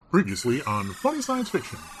Previously on Funny Science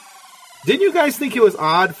Fiction. Didn't you guys think it was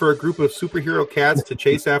odd for a group of superhero cats to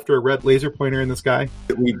chase after a red laser pointer in the sky?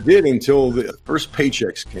 We did until the first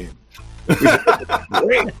paychecks came.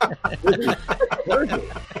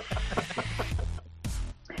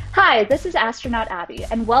 Hi, this is Astronaut Abby,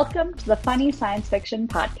 and welcome to the Funny Science Fiction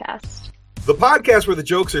Podcast. The podcast where the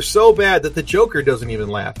jokes are so bad that the Joker doesn't even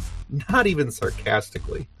laugh, not even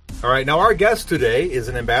sarcastically. All right, now our guest today is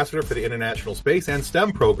an ambassador for the International Space and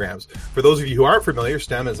STEM programs. For those of you who aren't familiar,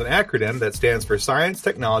 STEM is an acronym that stands for Science,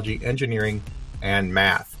 Technology, Engineering, and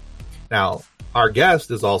Math. Now, our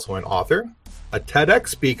guest is also an author, a TEDx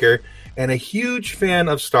speaker, and a huge fan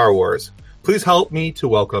of Star Wars. Please help me to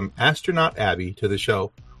welcome Astronaut Abby to the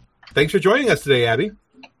show. Thanks for joining us today, Abby.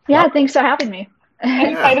 Yeah, thanks for having me.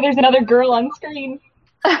 I'm excited there's another girl on screen.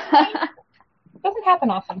 Doesn't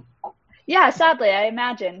happen often. Yeah, sadly, I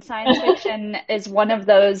imagine. Science fiction is one of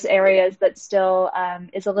those areas that still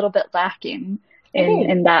is a little bit lacking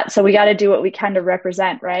in that. So we got to do what we kind of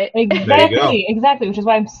represent, right? Exactly, which is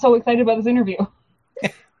why I'm so excited about this interview.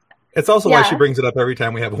 It's also why she brings it up every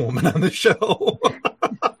time we have a woman on the show.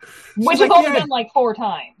 Which has only been like 4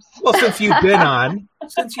 times. Well, since you've been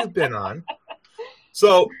on.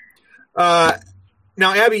 So,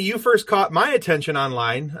 now, Abby, you first caught my attention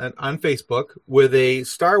online on Facebook with a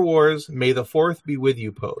Star Wars May the 4th be with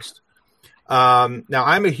you post. Now,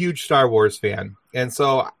 I'm a huge Star Wars fan, and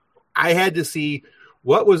so I had to see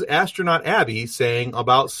what was Astronaut Abby saying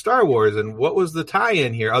about Star Wars and what was the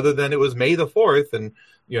tie-in here other than it was May the 4th, and,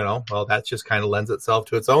 well, that just kind of lends itself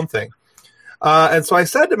to its own thing. And so I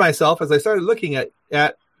said to myself, as I started looking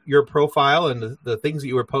at your profile and the things that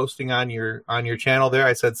you were posting on your channel there,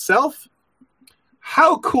 I said, self,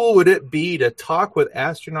 how cool would it be to talk with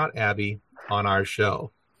Astronaut Abby on our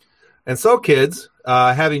show? And so, kids,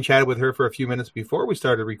 having chatted with her for a few minutes before we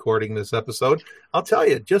started recording this episode, I'll tell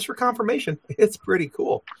you, just for confirmation, it's pretty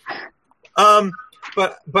cool.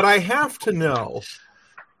 But I have to know,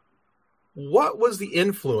 what was the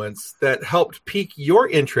influence that helped pique your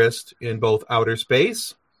interest in both outer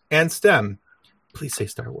space and STEM? Please say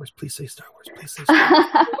Star Wars. Please say Star Wars. Please say Star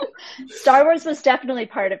Wars. Star Wars was definitely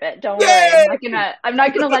part of it. Don't worry. I'm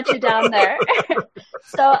not gonna let you down there.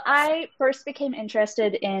 So I first became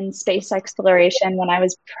interested in space exploration when I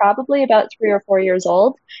was probably about 3 or 4 years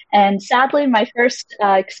old. And sadly, my first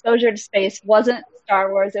exposure to space wasn't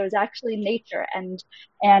Star Wars. It was actually nature and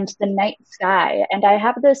the night sky. And I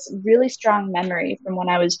have this really strong memory from when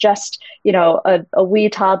I was just, a wee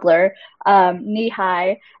toddler, knee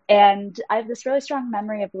high. And I have this really strong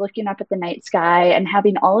memory of looking up at the night sky and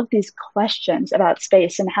having all of these questions about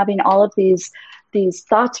space and having all of these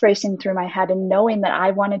thoughts racing through my head and knowing that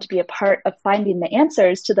I wanted to be a part of finding the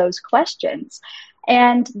answers to those questions.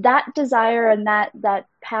 And that desire and that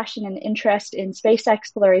passion and interest in space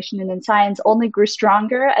exploration and in science only grew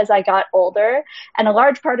stronger as I got older. And a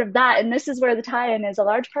large part of that, and this is where the tie-in is, a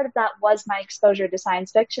large part of that was my exposure to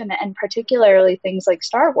science fiction and particularly things like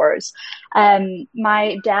Star Wars.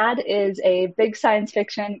 My dad is a big science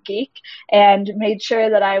fiction geek and made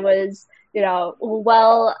sure that I was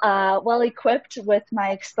well equipped with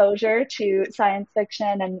my exposure to science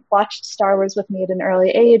fiction and watched Star Wars with me at an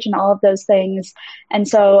early age and all of those things. And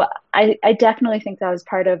so I definitely think that was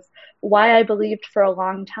part of why I believed for a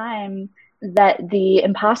long time that the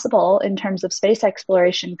impossible in terms of space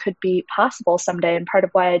exploration could be possible someday, and part of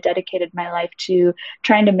why I dedicated my life to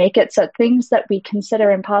trying to make it so things that we consider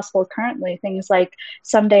impossible currently, things like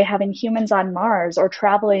someday having humans on Mars or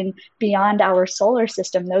traveling beyond our solar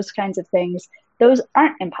system, those kinds of things, those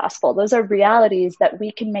aren't impossible. Those are realities that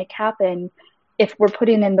we can make happen if we're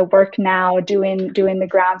putting in the work now, doing the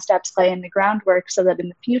ground steps, laying the groundwork so that in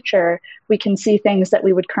the future we can see things that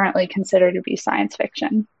we would currently consider to be science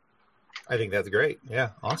fiction. I think that's great. Yeah,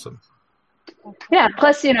 awesome. Yeah,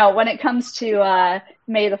 plus, when it comes to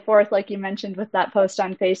May the 4th, like you mentioned with that post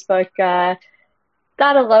on Facebook, that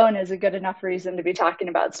alone is a good enough reason to be talking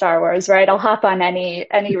about Star Wars, right? I'll hop on any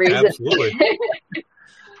reason. Absolutely.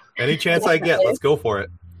 Any chance I get, let's go for it.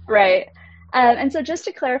 Right. And so just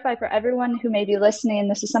to clarify for everyone who may be listening,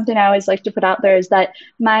 this is something I always like to put out there, is that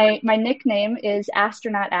my nickname is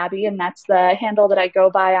Astronaut Abby, and that's the handle that I go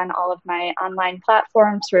by on all of my online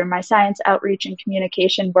platforms for my science outreach and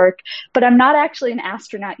communication work. But I'm not actually an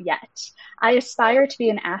astronaut yet. I aspire to be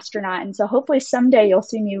an astronaut, and so hopefully someday you'll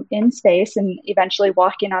see me in space and eventually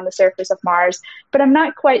walking on the surface of Mars, but I'm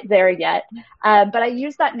not quite there yet. But I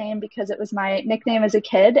use that name because it was my nickname as a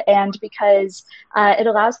kid, and because it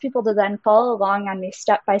allows people to then follow along on me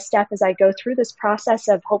step by step as I go through this process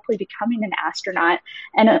of hopefully becoming an astronaut,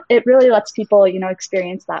 and it really lets people,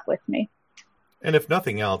 experience that with me. And if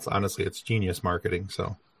nothing else, honestly, it's genius marketing,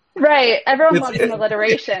 so... Right. Everyone loves an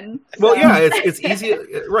alliteration. Well, yeah, it's easy,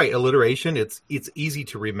 right? Alliteration. It's easy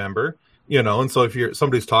to remember, and so if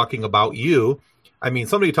somebody's talking about you, I mean,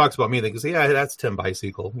 somebody talks about me, they can say, yeah, that's Tim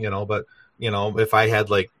Bicycle, but if I had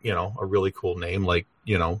like, a really cool name, like,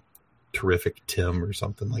 Terrific Tim or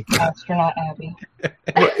something like that. Astronaut Abby.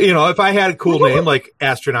 If I had a cool name like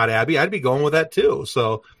Astronaut Abby, I'd be going with that too.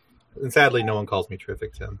 So, and sadly, no one calls me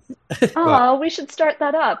Terrific Tim. Oh, we should start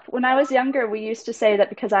that up. When I was younger, we used to say that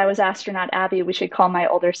because I was Astronaut Abby, we should call my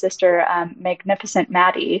older sister Magnificent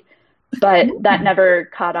Maddie. But that never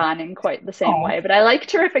caught on in quite the same way. But I like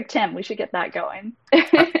Terrific Tim. We should get that going.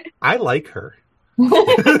 I like her.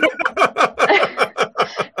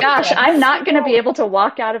 Gosh, I'm not going to be able to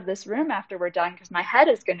walk out of this room after we're done because my head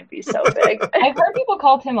is going to be so big. I've heard people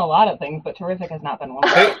call Tim a lot of things, but Terrific has not been one of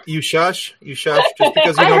them. Hey, you shush, just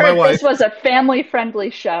because you know I heard my wife. This was a family-friendly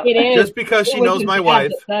show. It is. Just because she knows my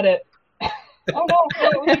wife. Said it. Oh no,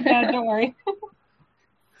 it was bad. Don't worry.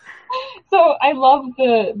 So I love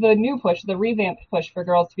the new push, the revamped push for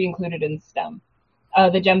girls to be included in STEM.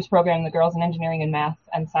 The GEMS program, the Girls in Engineering and Math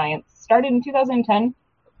and Science, started in 2010,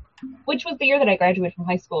 which was the year that I graduated from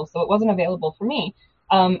high school, so it wasn't available for me.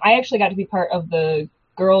 I actually got to be part of the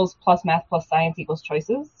Girls plus Math plus Science equals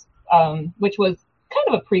Choices, which was kind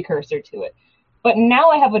of a precursor to it. But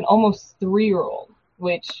now I have an almost 3-year-old,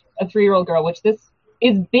 a 3-year-old girl, which this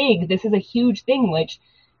is big. This is a huge thing, which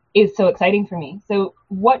is so exciting for me. So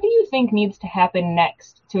what do you think needs to happen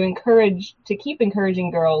next to keep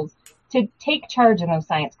encouraging girls to take charge in those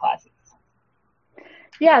science classes?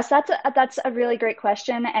 Yes, that's a really great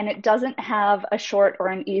question, and it doesn't have a short or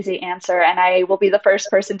an easy answer. And I will be the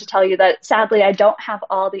first person to tell you that sadly I don't have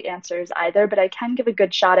all the answers either, but I can give a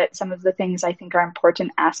good shot at some of the things I think are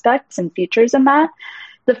important aspects and features in that.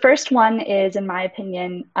 The first one is, in my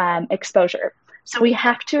opinion, exposure. So we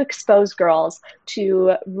have to expose girls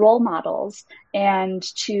to role models and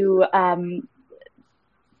to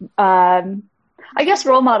I guess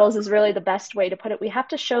role models is really the best way to put it. We have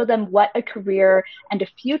to show them what a career and a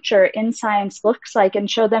future in science looks like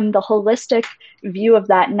and show them the holistic view of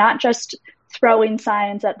that, not just throwing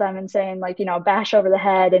science at them and saying like, bash over the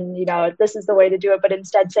head and, this is the way to do it, but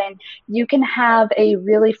instead saying you can have a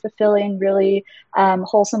really fulfilling, really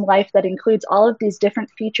wholesome life that includes all of these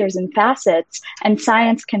different features and facets, and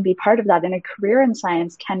science can be part of that, and a career in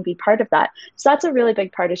science can be part of that. So that's a really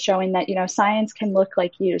big part, is showing that, science can look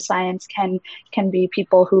like you. Science can be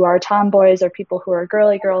people who are tomboys or people who are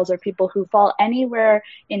girly girls or people who fall anywhere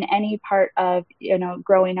in any part of,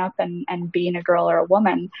 growing up and being a girl or a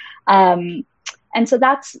woman. And so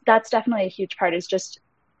that's definitely a huge part, is just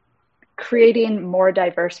creating more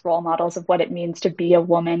diverse role models of what it means to be a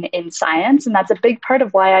woman in science. And that's a big part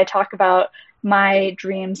of why I talk about my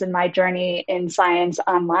dreams and my journey in science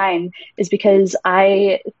online, is because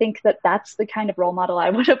I think that that's the kind of role model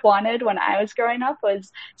I would have wanted when I was growing up,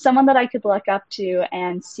 was someone that I could look up to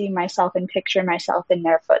and see myself and picture myself in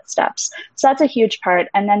their footsteps. So that's a huge part.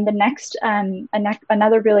 And then the next,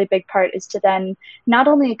 another really big part is to then not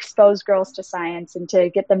only expose girls to science and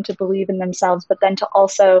to get them to believe in themselves, but then to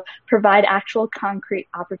also provide actual concrete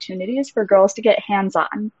opportunities for girls to get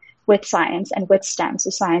hands-on with science and with STEM,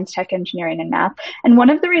 so science, tech, engineering, and math. And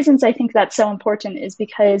one of the reasons I think that's so important is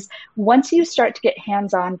because once you start to get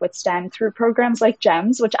hands-on with STEM through programs like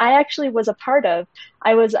GEMS, which I actually was a part of,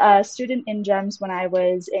 I was a student in GEMS when I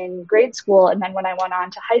was in grade school, and then when I went on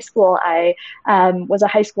to high school, I was a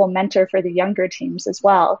high school mentor for the younger teams as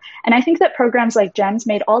well. And I think that programs like GEMS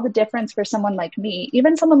made all the difference for someone like me,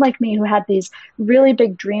 even someone like me who had these really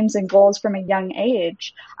big dreams and goals from a young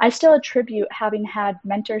age. I still attribute having had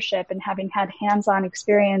mentorship and having had hands-on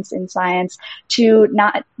experience in science to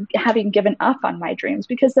not having given up on my dreams,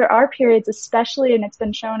 because there are periods, especially, and it's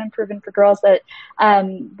been shown and proven for girls, that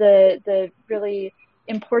the really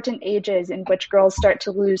important ages in which girls start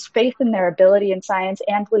to lose faith in their ability in science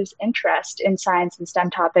and lose interest in science and STEM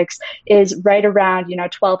topics is right around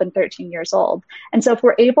 12 and 13 years old. And so if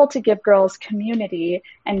we're able to give girls community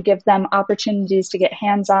and give them opportunities to get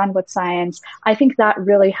hands-on with science, I think that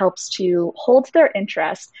really helps to hold their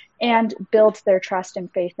interest and build their trust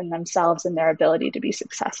and faith in themselves and their ability to be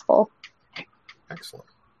successful. Excellent.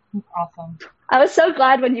 That's awesome. I was so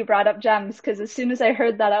glad when you brought up GEMS, because as soon as I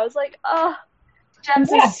heard that, I was like, oh,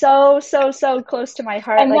 GEMS is so close to my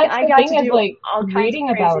heart. And like, that's I the got thing, to is do like all kinds reading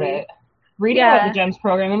of about crazy. it, reading about the GEMS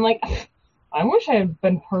program. I'm like, I wish I had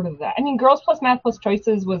been part of that. I mean, Girls plus Math plus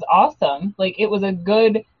Choices was awesome. Like, it was a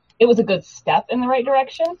good step in the right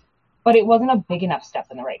direction, but it wasn't a big enough step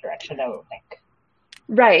in the right direction, I don't think.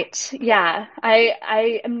 Right. Yeah.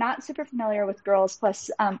 I am not super familiar with Girls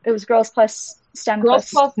Plus. It was Girls Plus STEM Girls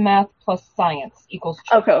plus plus math plus science equals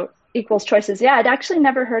choice. okay, equals choices. Yeah, I'd actually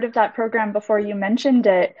never heard of that program before you mentioned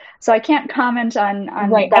it, so I can't comment on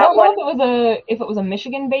Right. that I don't one. know if it was a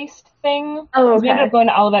Michigan based thing. Oh, We ended okay. up going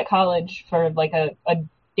to Olivet College for like a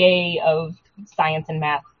day of science and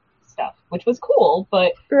math stuff, which was cool,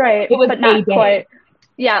 but Right, it was but a not day. quite.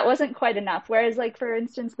 Yeah, it wasn't quite enough. Whereas, like, for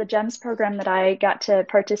instance, the GEMS program that I got to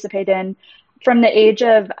participate in from the age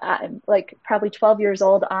of like probably 12 years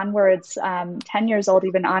old onwards, 10 years old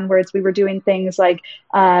even onwards, we were doing things like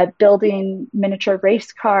building miniature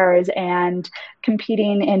race cars and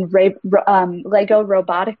competing in Lego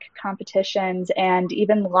robotic competitions and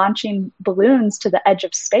even launching balloons to the edge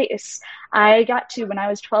of space. I got to, when I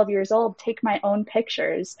was 12 years old, take my own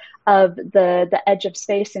pictures of the edge of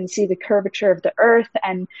space and see the curvature of the Earth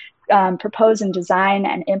and propose and design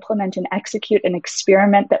and implement and execute an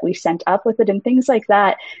experiment that we sent up with it and things like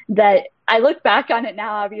that. That I look back on it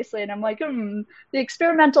now, obviously, and I'm like, the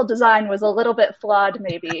experimental design was a little bit flawed,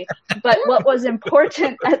 maybe. But what was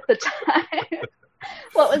important at the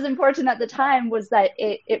time, was that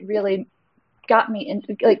it really got me in,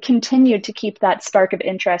 like, continued to keep that spark of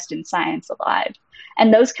interest in science alive.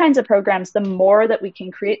 And those kinds of programs, the more that we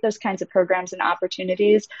can create those kinds of programs and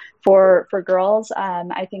opportunities for girls,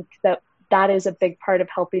 I think that is a big part of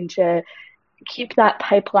helping to keep that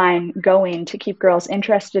pipeline going, to keep girls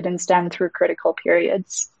interested in STEM through critical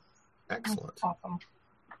periods. Excellent. Awesome.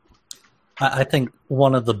 I think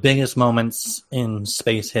one of the biggest moments in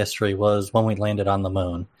space history was when we landed on the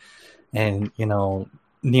moon. And,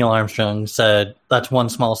 Neil Armstrong said, that's one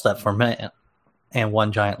small step for man and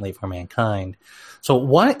one giant leap for mankind. So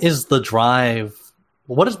what is the drive?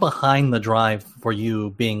 What is behind the drive for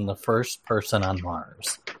you being the first person on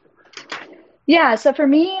Mars? Yeah, so for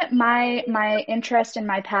me, my interest and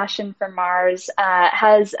my passion for Mars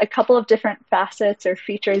has a couple of different facets or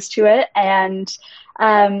features to it. And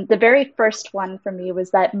the very first one for me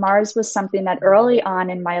was that Mars was something that early on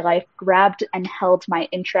in my life grabbed and held my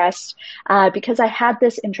interest because I had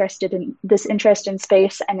this interest in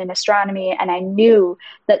space and in astronomy, and I knew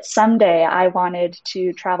that someday I wanted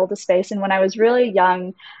to travel to space. And when I was really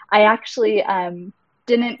young, I actually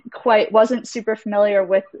wasn't super familiar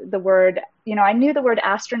with the word. I knew the word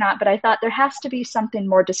astronaut, but I thought there has to be something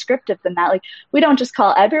more descriptive than that. Like, we don't just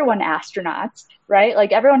call everyone astronauts, right?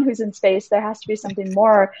 Like, everyone who's in space, there has to be something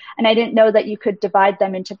more. And I didn't know that you could divide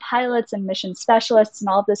them into pilots and mission specialists and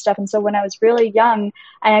all of this stuff. And so when I was really young,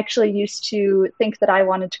 I actually used to think that I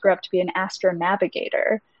wanted to grow up to be an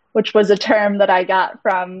astronavigator, which was a term that I got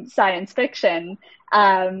from science fiction.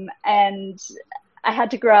 And I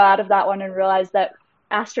had to grow out of that one and realize that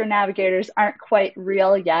astronavigators aren't quite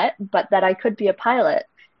real yet, but that I could be a pilot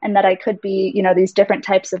and that I could be, these different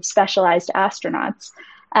types of specialized astronauts.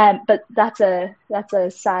 But that's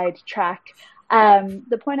a side track.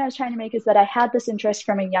 The point I was trying to make is that I had this interest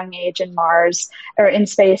from a young age in Mars, or in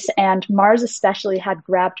space, and Mars especially had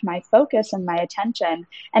grabbed my focus and my attention.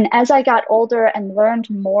 And as I got older and learned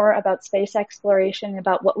more about space exploration,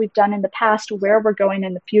 about what we've done in the past, where we're going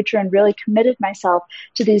in the future, and really committed myself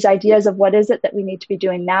to these ideas of what is it that we need to be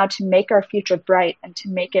doing now to make our future bright and to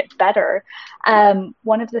make it better.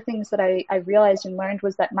 One of the things that I realized and learned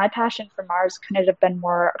was that my passion for Mars couldn't have been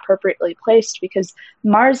more appropriately placed, because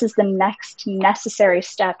Mars is the next necessary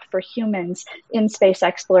step for humans in space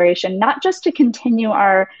exploration, not just to continue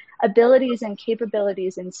our abilities and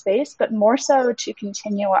capabilities in space, but more so to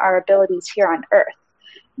continue our abilities here on Earth.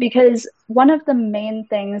 Because one of the main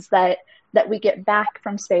things that we get back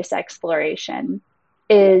from space exploration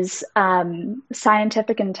is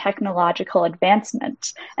scientific and technological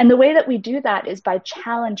advancement. And the way that we do that is by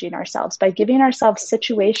challenging ourselves, by giving ourselves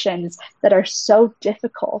situations that are so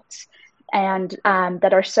difficult and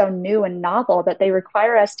that are so new and novel that they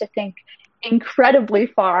require us to think incredibly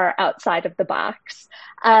far outside of the box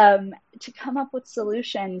to come up with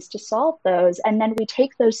solutions to solve those. And then we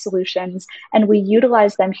take those solutions and we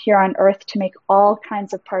utilize them here on Earth to make all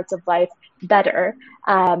kinds of parts of life better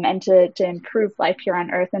and to improve life here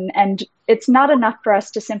on Earth. And it's not enough for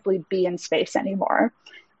us to simply be in space anymore.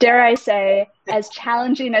 Dare I say, as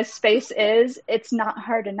challenging as space is, it's not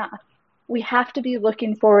hard enough. We have to be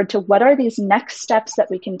looking forward to what are these next steps that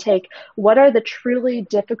we can take? What are the truly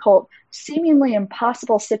difficult, seemingly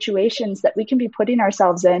impossible situations that we can be putting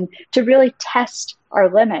ourselves in to really test our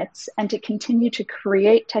limits and to continue to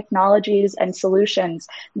create technologies and solutions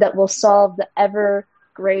that will solve the ever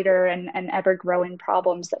greater and ever growing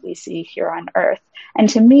problems that we see here on Earth. And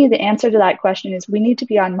to me, the answer to that question is we need to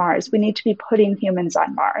be on Mars. We need to be putting humans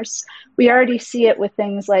on Mars. We already see it with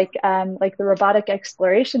things like the robotic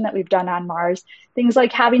exploration that we've done on Mars, things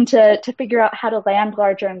like having to figure out how to land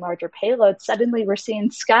larger and larger payloads. Suddenly we're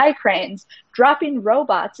seeing sky cranes dropping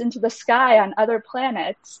robots into the sky on other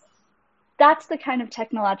planets. That's the kind of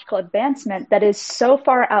technological advancement that is so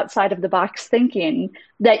far outside of the box thinking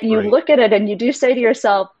that you look at it and you do say to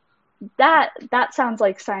yourself, that sounds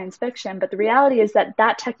like science fiction. But the reality is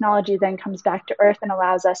that technology then comes back to Earth and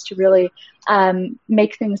allows us to really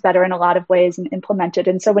make things better in a lot of ways and implement it.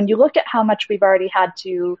 And so when you look at how much we've already had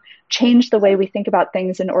to change the way we think about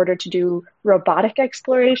things in order to do robotic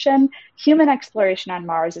exploration, human exploration on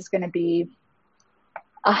Mars is going to be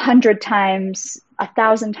 100 times,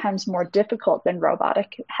 1,000 times more difficult than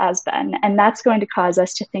robotic has been. And that's going to cause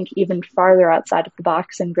us to think even farther outside of the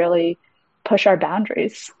box and really push our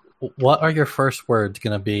boundaries. What are your first words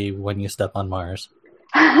going to be when you step on Mars?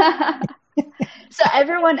 So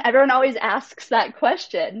everyone always asks that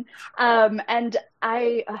question. And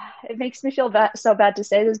it makes me feel so bad to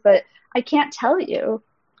say this, but I can't tell you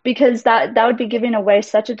because that would be giving away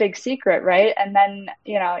such a big secret, right? And then,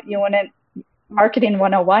 you wouldn't, marketing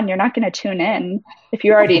 101, you're not going to tune in if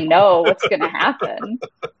you already know what's going to happen.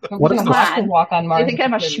 What is the walk on Mars? Do you think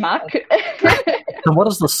I'm a schmuck? And what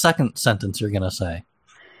is the second sentence you're going to say?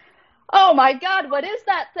 Oh my God, what is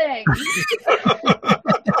that thing?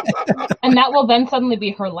 And that will then suddenly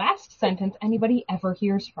be her last sentence anybody ever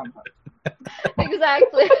hears from her.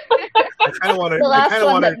 Exactly. The last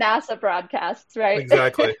one that NASA broadcasts, right?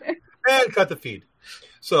 Exactly. And cut the feed.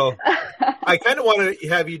 So I kind of want to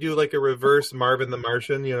have you do like a reverse Marvin the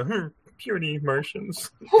Martian, puny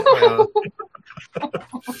Martians.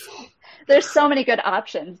 There's so many good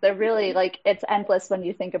options. They're really it's endless when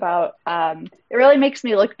you think about, it really makes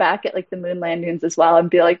me look back at the moon landings as well and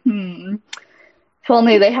be like, if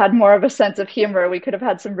only they had more of a sense of humor, we could have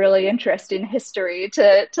had some really interesting history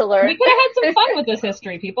to learn. We could have had some fun with this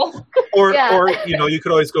history, people. Or you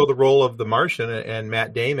could always go the role of the Martian and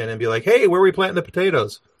Matt Damon and be like, hey, where are we planting the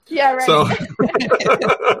potatoes? Yeah, right. So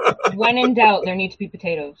when in doubt, there need to be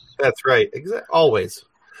potatoes. That's right. Always.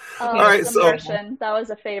 All right, so Martian, that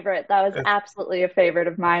was a favorite. That was absolutely a favorite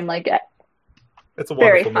of mine. It's a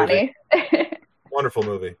wonderful movie. Wonderful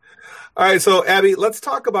movie. All right, so Abby, let's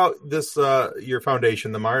talk about this, your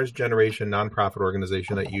foundation, the Mars Generation nonprofit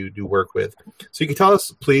organization that you do work with. So you can tell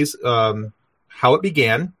us, please, how it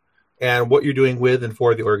began and what you're doing with and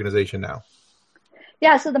for the organization now.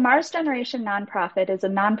 Yeah, so the Mars Generation nonprofit is a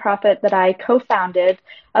nonprofit that I co-founded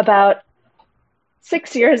about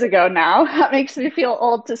 6 years ago now. That makes me feel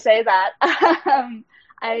old to say that.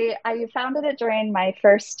 I founded it during my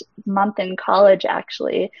first month in college,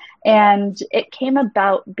 actually, and it came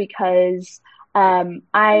about because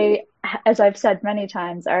as I've said many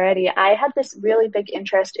times already, I had this really big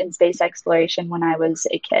interest in space exploration when I was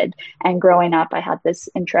a kid, and growing up, I had this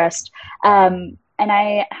interest. And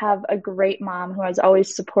I have a great mom who has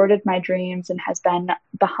always supported my dreams and has been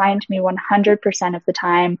behind me 100% of the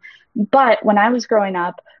time. But when I was growing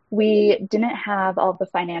up, we didn't have all the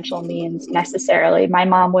financial means necessarily. My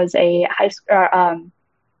mom was a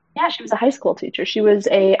she was a high school teacher. She was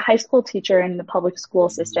a high school teacher in the public school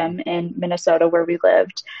system in Minnesota where we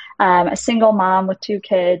lived. A single mom with 2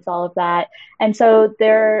 kids, all of that. And so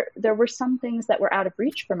there were some things that were out of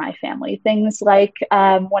reach for my family. Things like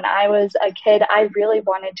when I was a kid, I really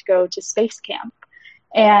wanted to go to space camp.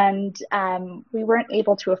 And we weren't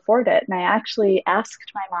able to afford it. And I actually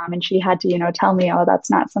asked my mom, and she had to, tell me, oh, that's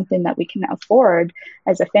not something that we can afford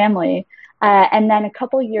as a family. And then a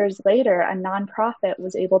couple years later, a nonprofit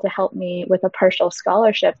was able to help me with a partial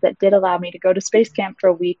scholarship that did allow me to go to space camp for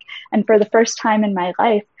a week. And for the first time in my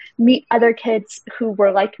life, meet other kids who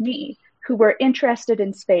were like me, who were interested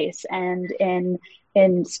in space and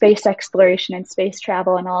in space exploration and space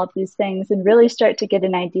travel and all of these things, and really start to get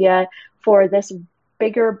an idea for this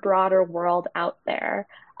bigger, broader world out there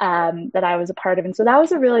that I was a part of. And so that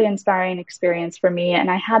was a really inspiring experience for me. And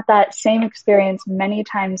I had that same experience many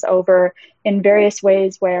times over in various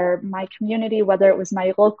ways where my community, whether it was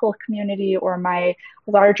my local community or my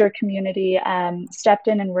larger community, stepped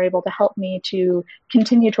in and were able to help me to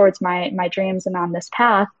continue towards my dreams and on this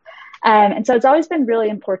path. And so it's always been really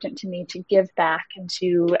important to me to give back and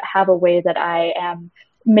to have a way that I am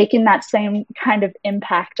making that same kind of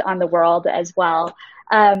impact on the world as well.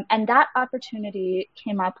 And that opportunity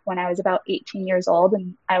came up when I was about 18 years old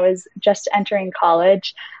and I was just entering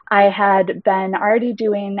college. I had been already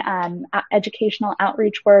doing educational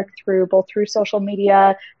outreach work both through social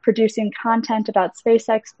media, producing content about space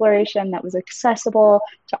exploration that was accessible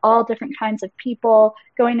to all different kinds of people,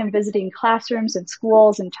 going and visiting classrooms and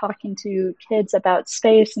schools and talking to kids about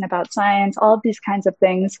space and about science, all of these kinds of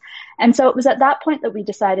things. And so it was at that point that we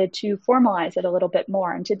decided to formalize it a little bit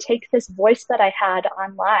more and to take this voice that I had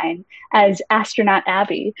online as Astronaut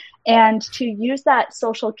Abby and to use that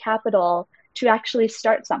social capital to actually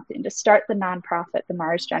start something, to start the nonprofit, the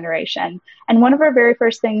Mars Generation. And one of our very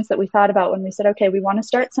first things that we thought about when we said, okay, we want to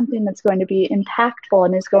start something that's going to be impactful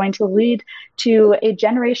and is going to lead to a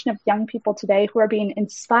generation of young people today who are being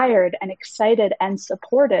inspired and excited and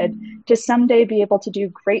supported to someday be able to do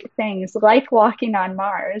great things like walking on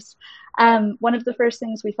Mars. One of the first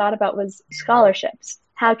things we thought about was scholarships.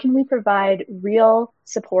 How can we provide real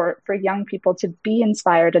support for young people to be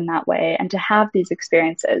inspired in that way and to have these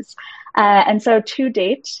experiences? And so to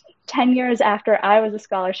date, 10 years after I was a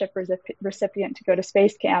scholarship recipient to go to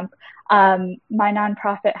space camp, my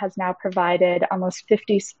nonprofit has now provided almost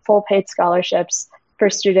 50 full paid scholarships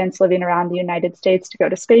for students living around the United States to go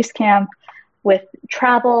to space camp, with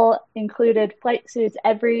travel included, flight suits,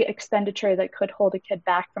 every expenditure that could hold a kid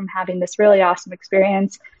back from having this really awesome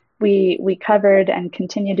experience. We covered and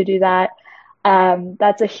continue to do that.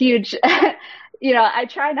 That's a huge, I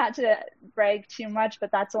try not to brag too much,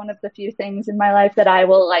 but that's one of the few things in my life that I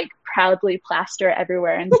will like proudly plaster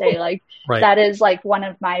everywhere and say like, right. That is like one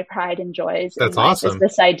of my pride and joys. That's in life, awesome. is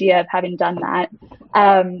this idea of having done that.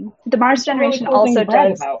 The Mars Generation really cool also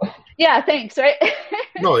does. about. Yeah, thanks, right?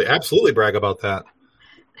 No, absolutely brag about that.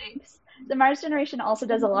 Thanks. The Mars Generation also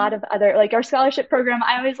does a lot of other, like our scholarship program.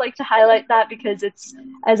 I always like to highlight that because it's,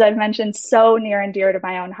 as I've mentioned, so near and dear to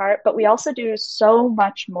my own heart, but we also do so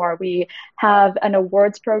much more. We have an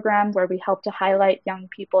awards program where we help to highlight young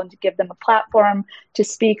people and to give them a platform to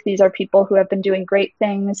speak. These are people who have been doing great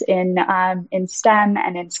things in STEM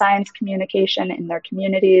and in science communication in their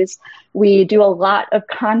communities. We do a lot of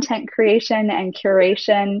content creation and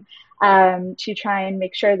curation to try and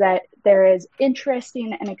make sure that there is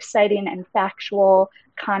interesting and exciting and factual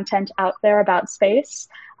content out there about space.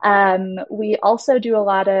 We also do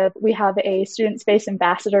we have a student space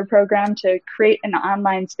ambassador program to create an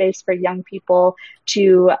online space for young people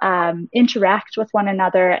to interact with one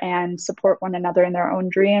another and support one another in their own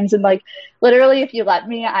dreams. And like, literally, if you let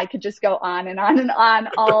me, I could just go on and on and on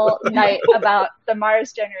all night about the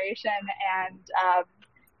Mars Generation and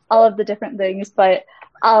all of the different things, but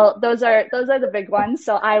those are the big ones.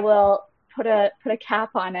 So I will put a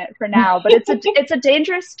cap on it for now. But it's a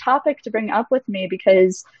dangerous topic to bring up with me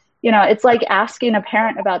because it's like asking a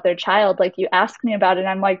parent about their child. Like you ask me about it, and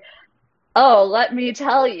I'm like, oh, let me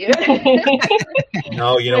tell you.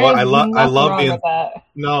 No, you know what? I love that.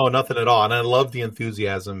 No, nothing at all, and I love the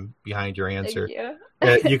enthusiasm behind your answer.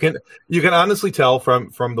 Thank you. You can honestly tell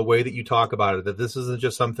from the way that you talk about it that this isn't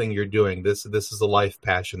just something you're doing. This is a life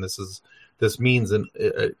passion. This means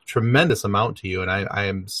a tremendous amount to you, and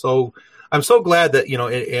I'm so glad that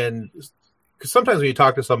and because sometimes when you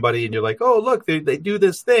talk to somebody and you're like, oh look, they do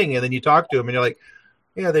this thing, and then you talk to them and you're like,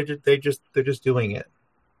 yeah, they're just doing it.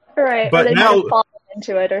 Right. But or they now might have fallen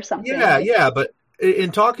into it or something. Yeah. But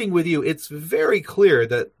in talking with you, it's very clear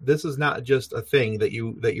that this is not just a thing that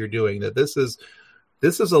you're doing. That this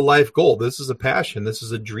is a life goal. This is a passion. This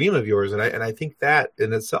is a dream of yours, and I think that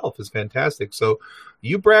in itself is fantastic. So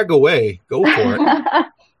you brag away. Go for it.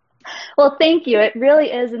 Well, thank you. It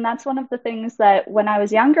really is. And that's one of the things that when I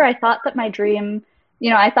was younger, I thought that my dream,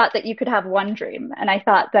 I thought that you could have one dream. And I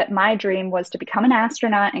thought that my dream was to become an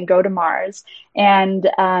astronaut and go to Mars. And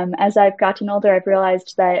as I've gotten older, I've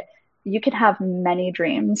realized that you can have many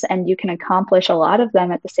dreams and you can accomplish a lot of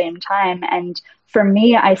them at the same time. And for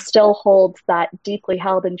me, I still hold that deeply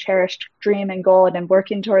held and cherished dream and goal, and I'm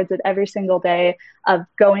working towards it every single day of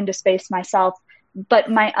going to space myself.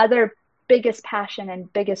 But my other biggest passion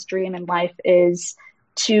and biggest dream in life is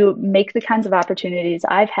to make the kinds of opportunities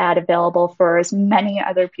I've had available for as many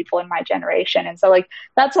other people in my generation. And so like,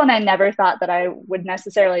 that's one I never thought that I would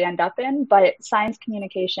necessarily end up in, but science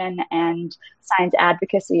communication and science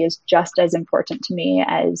advocacy is just as important to me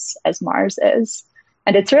as Mars is.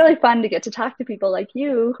 And it's really fun to get to talk to people like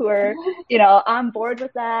you who are, on board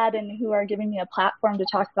with that and who are giving me a platform to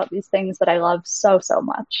talk about these things that I love so, so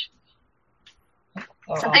much.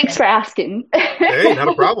 So thanks for asking. Hey, not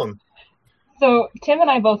a problem. So Tim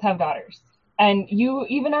and I both have daughters, and you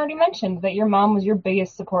even already mentioned that your mom was your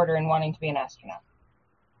biggest supporter in wanting to be an astronaut.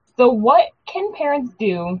 So what can parents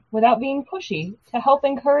do without being pushy to help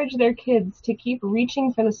encourage their kids to keep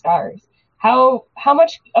reaching for the stars? How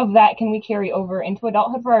much of that can we carry over into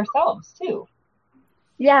adulthood for ourselves too?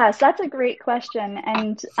 Yes, that's a great question.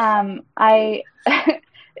 And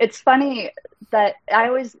it's funny that I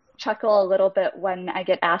always chuckle a little bit when I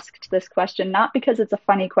get asked this question, not because it's a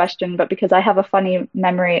funny question, but because I have a funny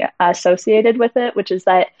memory associated with it, which is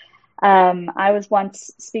that I was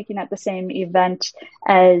once speaking at the same event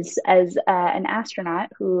as an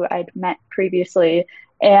astronaut who I'd met previously,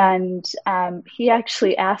 and he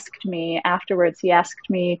actually asked me afterwards. He asked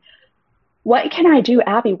me, "What can I do,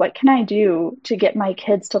 Abby? What can I do to get my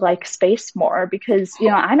kids to like space more? Because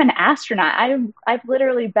I'm an astronaut. I've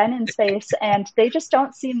literally been in space, and they just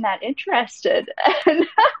don't seem that interested."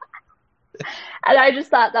 And I just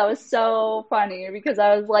thought that was so funny because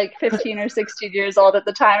I was like 15 or 16 years old at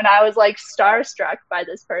the time, and I was like starstruck by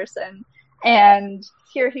this person. And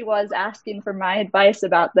here he was asking for my advice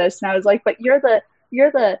about this, and I was like, "But you're the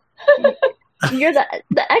expert. You're the in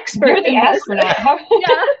this." astronaut.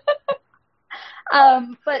 Yeah.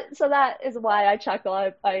 But so that is why I chuckle.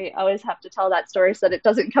 I always have to tell that story so that it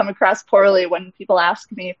doesn't come across poorly when people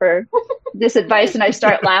ask me for this advice and I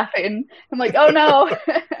start laughing. I'm like, oh no,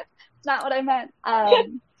 it's not what I meant.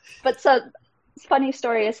 But so, funny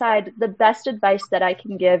story aside, the best advice that I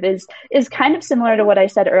can give is kind of similar to what I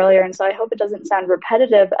said earlier. And so I hope it doesn't sound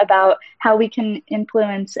repetitive about how we can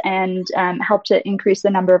influence and help to increase the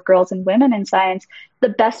number of girls and women in science. The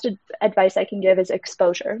best advice I can give is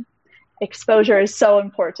exposure. Exposure is so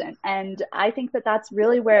important. And I think that that's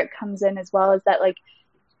really where it comes in as well, is that like,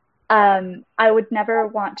 I would never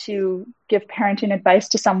want to give parenting advice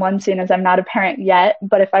to someone, seeing as I'm not a parent yet.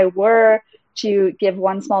 But if I were to give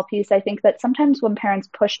one small piece, I think that sometimes when parents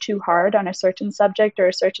push too hard on a certain subject or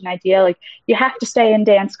a certain idea, like you have to stay in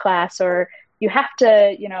dance class, or you have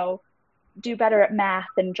to, do better at math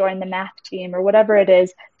and join the math team, or whatever it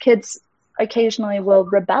is, kids occasionally will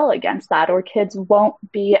rebel against that, or kids won't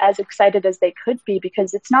be as excited as they could be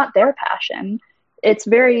because it's not their passion. It's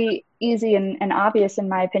very easy and obvious, in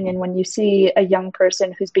my opinion, when you see a young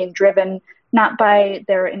person who's being driven not by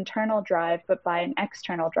their internal drive, but by an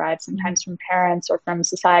external drive, sometimes from parents or from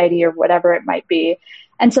society or whatever it might be.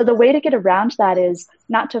 And so the way to get around that is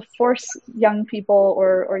not to force young people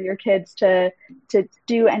or your kids to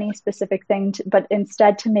do any specific thing, but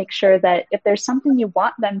instead to make sure that if there's something you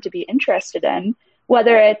want them to be interested in,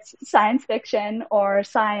 whether it's science fiction or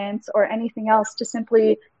science or anything else, to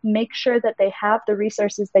simply make sure that they have the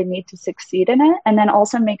resources they need to succeed in it. And then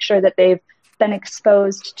also make sure that they've been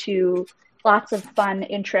exposed to lots of fun,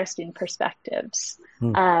 interesting perspectives.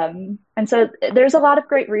 And so there's a lot of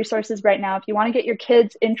great resources right now. If you want to get your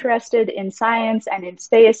kids interested in science and in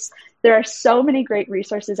space, there are so many great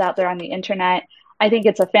resources out there on the internet. I think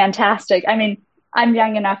it's I'm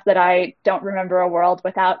young enough that I don't remember a world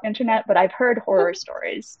without internet, but I've heard horror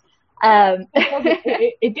stories.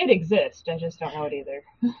 It did exist. I just don't know it either.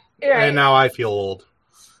 Right. And now I feel old.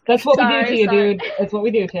 That's what we do to you, dude. That's what we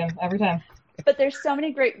do, Tim, every time. But there's so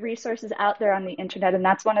many great resources out there on the internet, and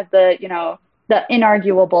that's one of the, the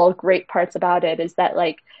inarguable great parts about it, is that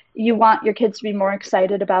like you want your kids to be more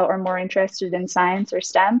excited about or more interested in science or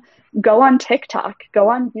STEM, go on TikTok, go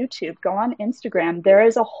on YouTube, go on Instagram. There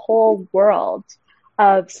is a whole world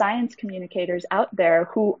of science communicators out there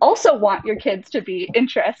who also want your kids to be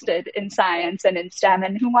interested in science and in STEM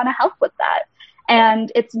and who want to help with that.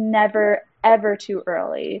 And it's never, ever too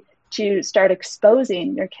early to start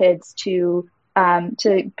exposing your kids to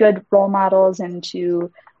good role models and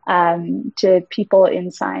to people in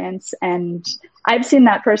science. And I've seen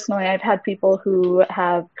that personally. I've had people who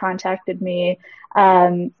have contacted me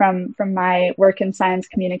from my work in science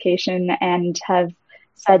communication and have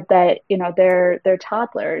said that their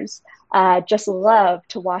toddlers just love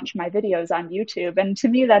to watch my videos on YouTube. And to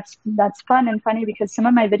me, that's fun and funny, because some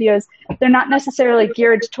of my videos, they're not necessarily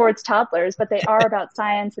geared towards toddlers, but they are about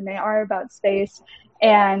science and they are about space.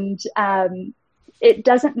 And it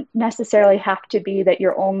doesn't necessarily have to be that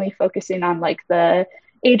you're only focusing on like the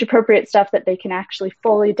age appropriate stuff that they can actually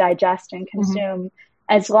fully digest and consume. Mm-hmm.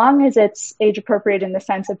 As long as it's age appropriate in the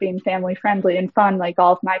sense of being family friendly and fun, like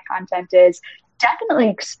all of my content is, definitely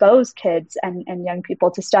expose kids and young people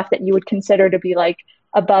to stuff that you would consider to be like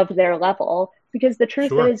above their level, because the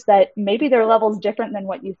truth is that maybe their level is different than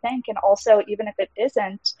what you think. And also, even if it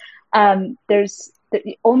isn't, there's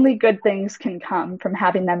the only good things can come from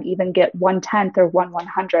having them even get 1/10 or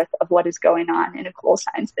 1/100th of what is going on in a cool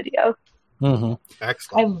science video. Mm-hmm.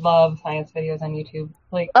 Excellent. I love science videos on YouTube.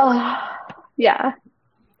 Yeah.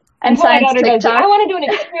 And Until my science daughter does, TikTok. I want to do an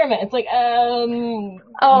experiment. It's like,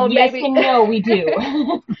 Oh, yes maybe. and no, we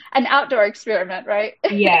do. An outdoor experiment, right?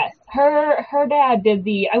 Yes. Her dad did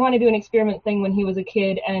the, I want to do an experiment thing when he was a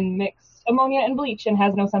kid and mix ammonia and bleach and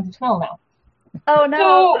has no sense of smell now. Oh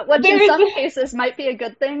no, So, which in there's- some cases might be a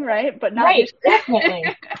good thing, right? But not Right,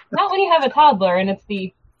 definitely. Not when you have a toddler and it's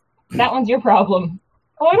that one's your problem.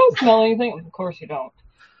 Oh, I don't smell anything. Of course you don't.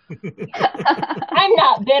 I'm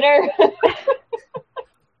not bitter.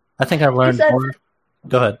 I think I learned said- more.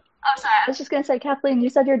 Go ahead. Oh, sorry. I was just going to say, Kathleen, you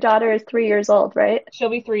said your daughter is 3 years old, right?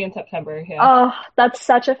 She'll be 3 in September, yeah. Oh, that's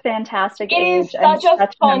such a fantastic It age. is such a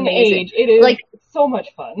fun age. It is like, so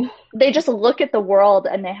much fun. they just look at the world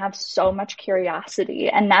and they have so much curiosity.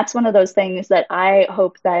 And that's one of those things that I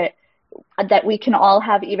hope that we can all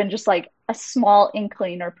have, even just like a small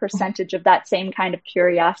inkling or percentage of that same kind of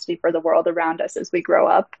curiosity for the world around us as we grow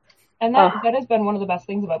up. And that has been one of the best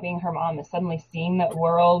things about being her mom, is suddenly seeing the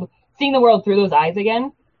world through those eyes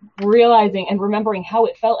again, realizing and remembering how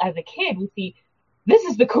it felt as a kid with this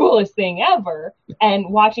is the coolest thing ever, and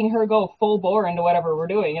watching her go full bore into whatever we're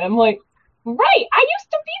doing. And I'm like, right, I used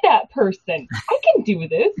to be that person. I can do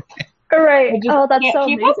this. Right. I just that's can't so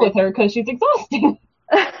keep amazing. up with her because she's exhausting.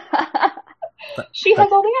 She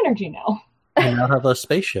has all the energy now. You now have a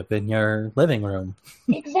spaceship in your living room.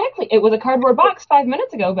 Exactly. It was a cardboard box 5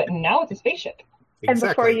 minutes ago, but now it's a spaceship. And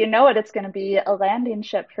before you know it, it's going to be a landing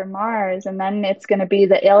ship for Mars, and then it's going to be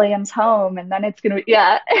the aliens' home, and then it's going to be,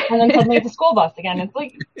 And then suddenly it's a school bus again. It's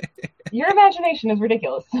like, your imagination is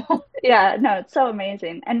ridiculous. Yeah, no, it's so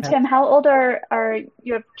amazing. And Tim, how old are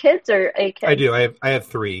you have kids or a kid? I do. I have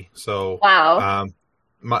 3. So Wow.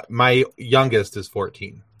 My youngest is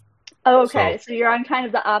 14. Oh, okay. So you're on kind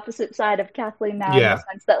of the opposite side of Kathleen now, in Yeah. the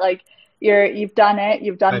sense that like you've done it,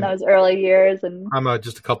 you've done those early years, and I'm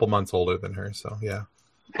just a couple months older than her, so yeah.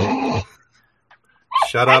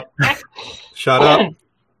 Shut up. Shut up.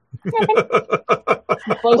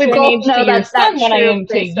 Closer We in both age know to your that's not son than I true am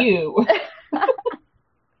to based on- you.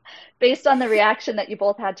 based on the reaction that you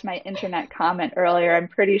both had to my internet comment earlier, I'm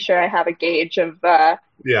pretty sure I have a gauge of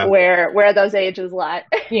Yeah. where those ages lie.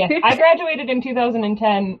 Yeah, I graduated in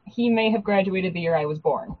 2010. He may have graduated the year I was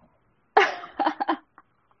born.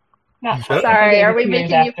 Not Shut up. Sorry, are we 2 years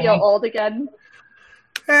making you after feel me. old again?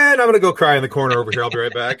 And I'm gonna go cry in the corner over here. I'll be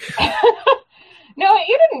right back. No,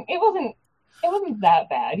 you didn't. It wasn't that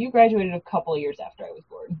bad. You graduated a couple of years after I was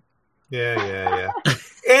born. Yeah.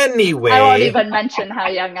 Anyway. I won't even mention how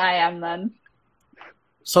young I am then.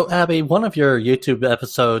 So, Abby, one of your YouTube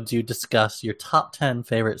episodes, you discuss your top 10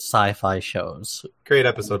 favorite sci-fi shows. Great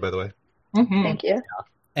episode, by the way. Mm-hmm. Thank you.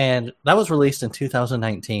 And that was released in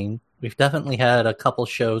 2019. We've definitely had a couple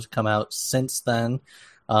shows come out since then.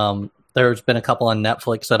 There's been a couple on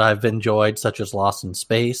Netflix that I've enjoyed, such as Lost in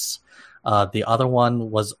Space. The other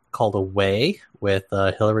one was called Away with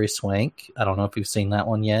Hilary Swank. I don't know if you've seen that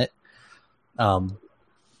one yet.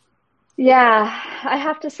 Yeah, I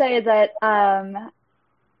have to say that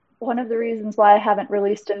one of the reasons why I haven't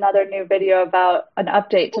released another new video about an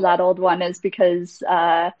update to that old one is because,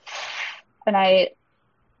 and I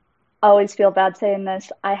always feel bad saying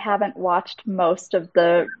this, I haven't watched most of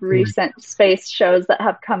the recent space shows that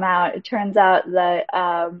have come out. It turns out that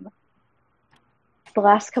the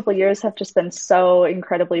last couple of years have just been so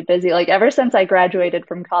incredibly busy. Like ever since I graduated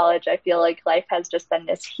from college, I feel like life has just been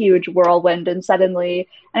this huge whirlwind, and suddenly,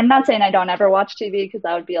 and I'm not saying I don't ever watch TV because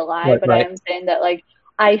that would be a lie, but I am saying that like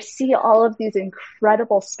I see all of these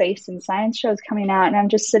incredible space and science shows coming out, and I'm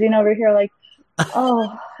just sitting over here like,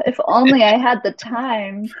 oh, if only I had the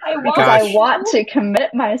time, because I want to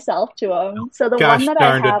commit myself to them. So the Gosh one that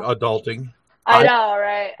darn I have, it, adulting. I know,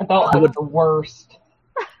 right? Adulthood is the worst.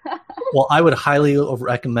 Well, I would highly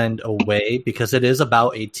recommend Away because it is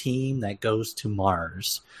about a team that goes to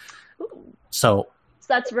Mars. So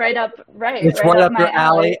that's right up It's right up my your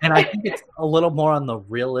alley, and I think it's a little more on the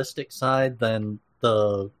realistic side than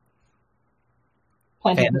the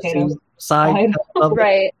Plenty of fantasy potatoes. side of it.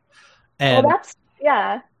 right. And Well, that's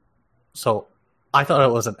so I thought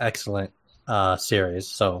it was an excellent series.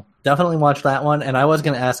 So definitely watch that one. And I was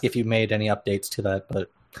going to ask if you made any updates to that, but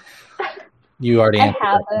you already I answered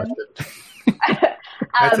that haven't. question.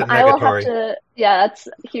 That's a I will have negatory. to. Yeah, that's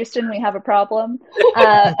Houston. We have a problem.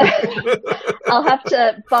 I'll have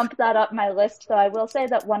to bump that up my list, though. I will say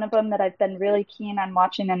that one of them that I've been really keen on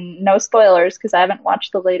watching, and no spoilers because I haven't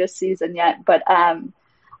watched the latest season yet, but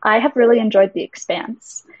I have really enjoyed The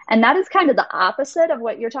Expanse, and that is kind of the opposite of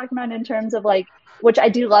what you're talking about in terms of like which I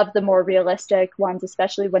do love the more realistic ones,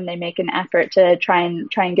 especially when they make an effort to try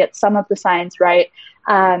and get some of the science right,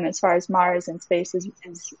 as far as Mars and space is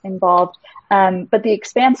involved. But The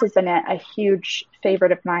Expanse has been a huge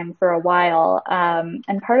favorite of mine for a while.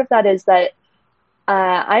 And part of that is that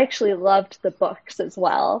I actually loved the books as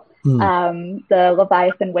well. The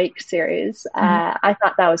Leviathan Wake series. I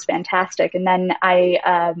thought that was fantastic. And then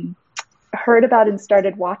I heard about and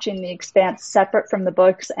started watching The Expanse separate from the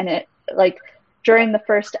books. And it, like, during the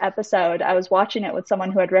first episode, I was watching it with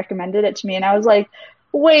someone who had recommended it to me. And I was like,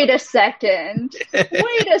 wait a second.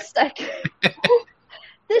 This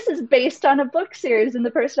is based on a book series. And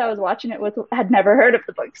the person I was watching it with had never heard of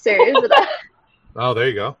the book series. Oh, there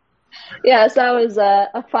you go. Yeah, so that was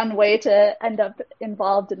a fun way to end up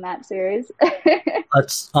involved in that series.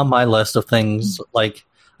 That's on my list of things. Like,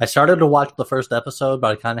 I started to watch the first episode,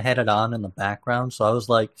 but I kind of had it on in the background, so I was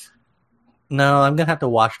like, no, I'm going to have to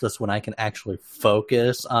watch this when I can actually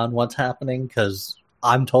focus on what's happening, because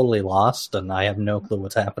I'm totally lost, and I have no clue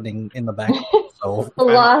what's happening in the background. So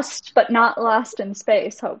Lost, but not lost in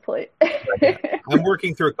space, hopefully. I'm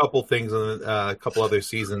working through a couple things and a couple other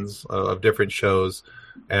seasons of different shows,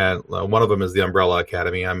 and one of them is the Umbrella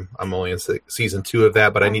Academy. I'm only in season 2 of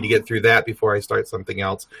that, but I need to get through that before I start something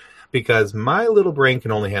else, because my little brain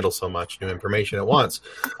can only handle so much new information at once.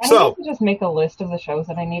 I have to just make a list of the shows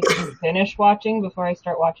that I need to finish watching before I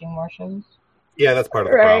start watching more shows. Yeah, that's part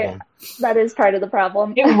of the problem. That is part of the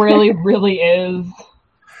problem. It really, really is.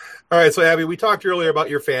 All right, so Abby, we talked earlier about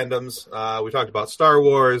your fandoms. We talked about Star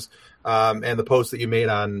Wars and the post that you made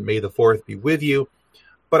on May the 4th be with you.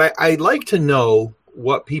 But I'd like to know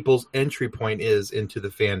what people's entry point is into the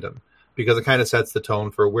fandom, because it kind of sets the tone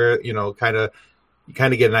for where, you kind of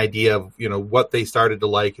get an idea of, what they started to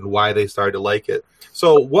like and why they started to like it.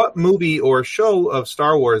 So what movie or show of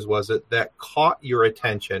Star Wars was it that caught your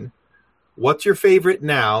attention? What's your favorite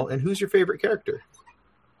now, and who's your favorite character?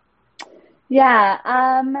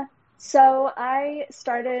 Yeah, so I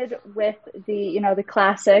started with the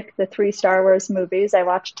classic, the 3 Star Wars movies. I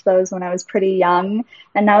watched those when I was pretty young,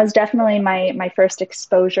 and that was definitely my first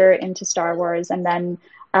exposure into Star Wars. And then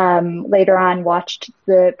later on watched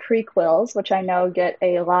the prequels, which I know get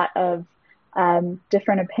a lot of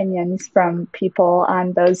different opinions from people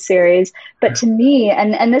on those series. But to me,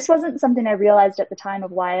 and this wasn't something I realized at the time of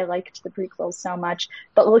why I liked the prequels so much,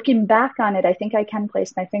 but looking back on it, I think I can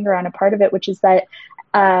place my finger on a part of it, which is that,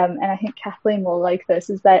 and I think Kathleen will like this,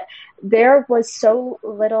 is that there was so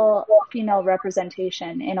little female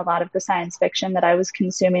representation in a lot of the science fiction that I was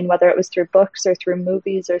consuming, whether it was through books or through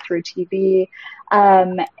movies or through TV.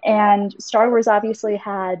 And Star Wars obviously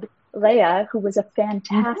had Leia, who was a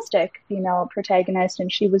fantastic female protagonist,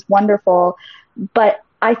 and she was wonderful. But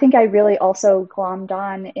I think I really also glommed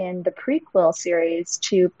on in the prequel series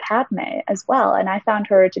to Padme as well. And I found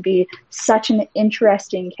her to be such an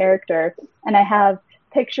interesting character. And I have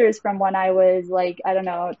pictures from when I was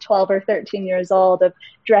 12 or 13 years old of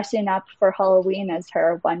dressing up for Halloween as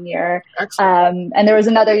her one year. And there was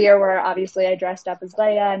another year where obviously I dressed up as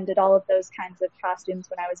Leia and did all of those kinds of costumes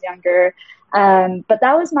when I was younger. But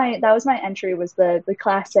that was my entry, was the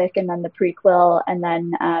classic and then the prequel. And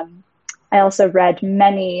then I also read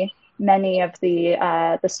many of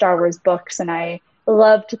the Star Wars books, and I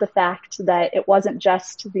loved the fact that it wasn't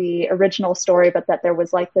just the original story, but that there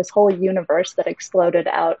was this whole universe that exploded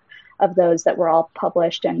out of those that were all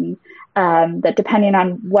published, and that depending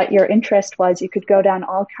on what your interest was, you could go down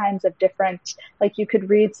all kinds of different, you could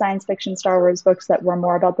read science fiction Star Wars books that were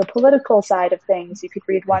more about the political side of things. You could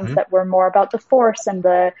read ones that were more about the Force and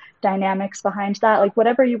the dynamics behind that.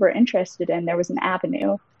 Whatever you were interested in, there was an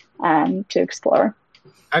avenue to explore.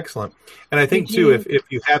 Excellent. And I think, too, if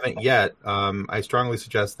you haven't yet, I strongly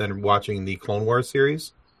suggest then watching the Clone Wars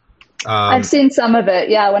series. I've seen some of it.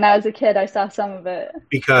 Yeah, when I was a kid, I saw some of it.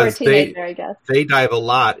 Because or a teenager, I guess. They dive a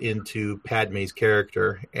lot into Padme's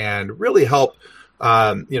character and really help.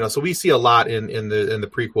 So we see a lot in the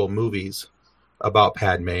prequel movies about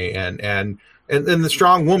Padme and the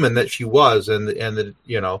strong woman that she was,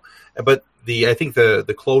 but I think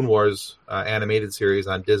the Clone Wars animated series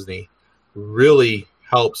on Disney really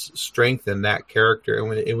helps strengthen that character.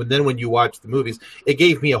 And then when you watch the movies, it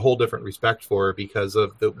gave me a whole different respect for her because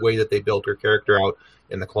of the way that they built her character out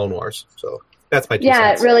in the Clone Wars. So that's my 2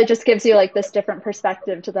 cents. It really just gives you this different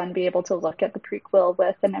perspective to then be able to look at the prequel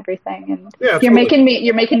with and everything. And you're making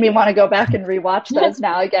me want to go back and rewatch those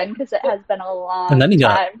now again, because it has been a long time. And then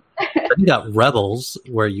you got Rebels,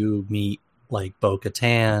 where you meet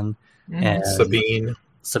Bo-Katan and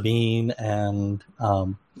Sabine and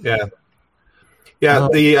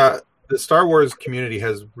the Star Wars community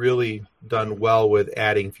has really done well with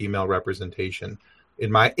adding female representation.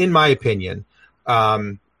 in my opinion.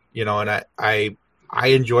 And I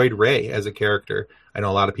enjoyed Rey as a character. I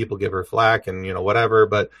know a lot of people give her flack and whatever,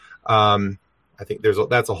 but I think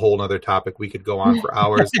that's a whole other topic we could go on for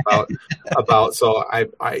hours about. So I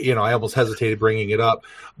almost hesitated bringing it up,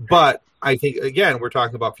 but I think again we're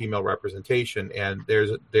talking about female representation, and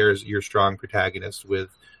there's your strong protagonist with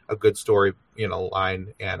a good story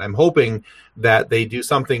line, and I'm hoping that they do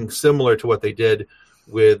something similar to what they did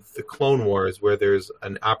with the Clone Wars, where there's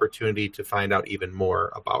an opportunity to find out even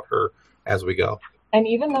more about her as we go. And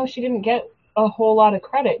even though she didn't get a whole lot of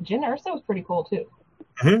credit, Jyn Erso was pretty cool too.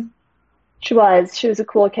 Mm-hmm. She was a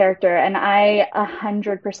cool character, and I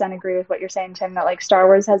 100% agree with what you're saying, Tim, that like Star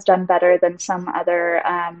Wars has done better than some other,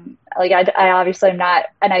 I obviously am not,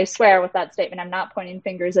 and I swear with that statement, I'm not pointing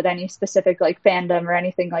fingers at any specific like fandom or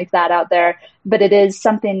anything like that out there, but it is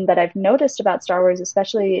something that I've noticed about Star Wars,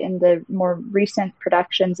 especially in the more recent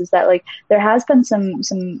productions, is that like there has been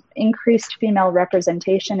some increased female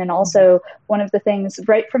representation, and also one of the things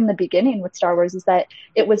right from the beginning with Star Wars is that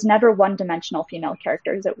it was never one-dimensional female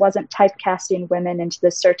characters. It wasn't typecasting women into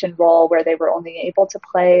this certain role where they were only able to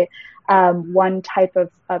play one type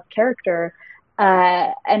of character.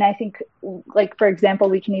 And I think, like, for example,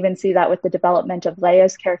 we can even see that with the development of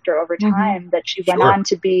Leia's character over time, that she went on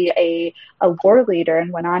to be a war leader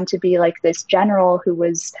and went on to be like this general who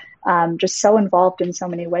was just so involved in so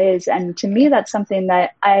many ways. And to me, that's something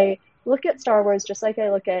that I look at Star Wars just like I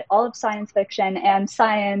look at all of science fiction and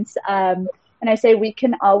science. And I say we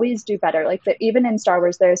can always do better. Like even in Star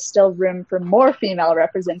Wars, there's still room for more female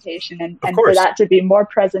representation and for that to be more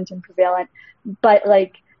present and prevalent. But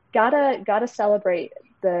like, gotta celebrate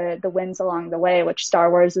the wins along the way, which Star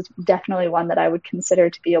Wars is definitely one that I would consider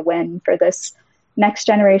to be a win for this next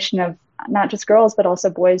generation of not just girls, but also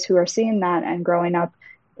boys who are seeing that and growing up,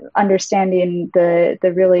 understanding the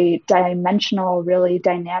really dimensional, really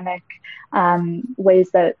dynamic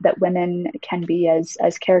ways that women can be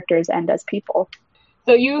as characters and as people.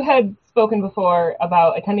 So you had spoken before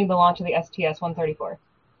about attending the launch of the STS-134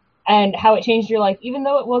 and how it changed your life, even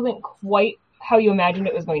though it wasn't quite how you imagined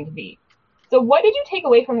it was going to be. So what did you take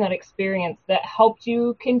away from that experience that helped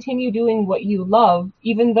you continue doing what you love,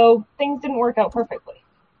 even though things didn't work out perfectly?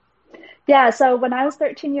 Yeah, so when I was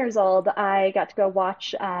 13 years old, I got to go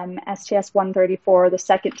watch STS-134, the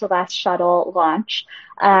second to last shuttle launch.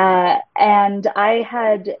 And I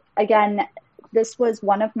had, again, this was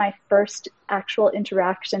one of my first actual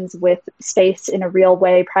interactions with space in a real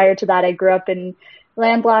way. Prior to that, I grew up in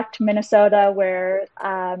landlocked Minnesota, where,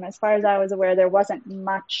 as far as I was aware, there wasn't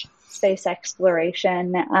much space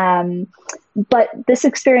exploration. But this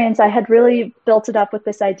experience, I had really built it up with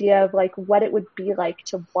this idea of like what it would be like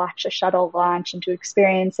to watch a shuttle launch and to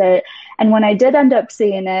experience it. And when I did end up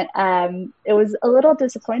seeing it, it was a little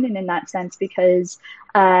disappointing in that sense because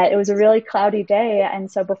it was a really cloudy day. And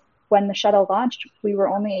so when the shuttle launched, we were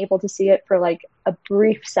only able to see it for like a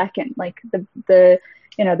brief second, like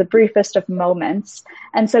the briefest of moments.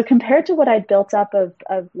 And so compared to what I'd built up of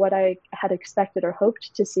what I had expected or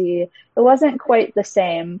hoped to see, it wasn't quite the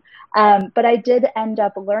same. But I did end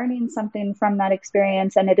up learning something from that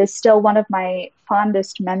experience. And it is still one of my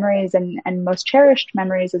fondest memories and most cherished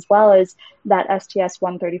memories, as well as that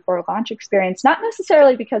STS-134 launch experience, not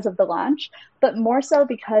necessarily because of the launch, but more so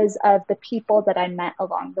because of the people that I met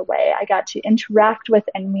along the way. I got to interact with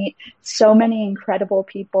and meet so many incredible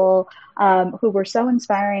people who were so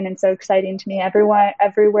inspiring and so exciting to me.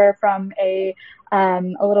 Everywhere from a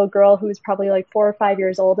little girl who was probably like 4 or 5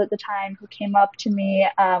 years old at the time, who came up to me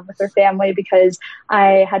with her family because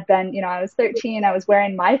I had been, I was 13, I was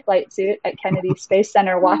wearing my flight suit at Kennedy Space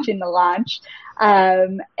Center watching the launch.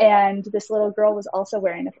 And this little girl was also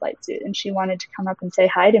wearing a flight suit, and she wanted to come up and say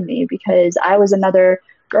hi to me because I was another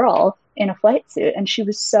girl in a flight suit, and she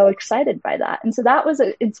was so excited by that. And so that was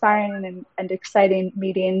an inspiring and exciting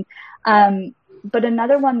meeting. But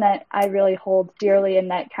another one that I really hold dearly and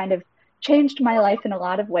that kind of changed my life in a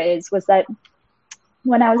lot of ways was that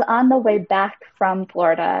when I was on the way back from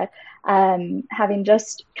Florida, having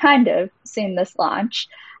just kind of seen this launch,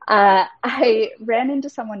 I ran into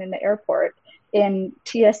someone in the airport in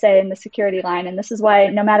TSA in the security line. And this is why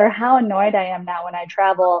no matter how annoyed I am now when I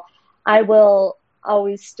travel, I will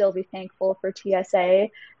always still be thankful for TSA.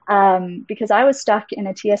 Because I was stuck in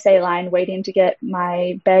a TSA line waiting to get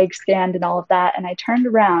my bag scanned and all of that. And I turned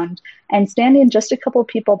around, and standing just a couple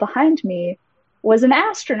people behind me was an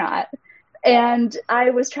astronaut. And I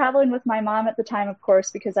was traveling with my mom at the time, of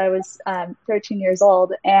course, because I was 13 years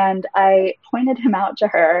old. And I pointed him out to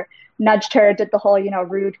her, nudged her, did the whole,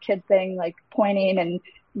 rude kid thing, like pointing and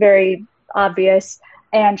very obvious.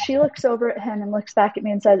 And she looks over at him and looks back at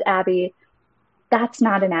me and says, "Abby, that's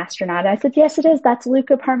not an astronaut. And I said, yes, it is. That's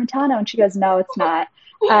Luca Parmitano. And she goes, no, it's not.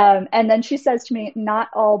 And then she says to me, not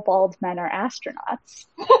all bald men are astronauts.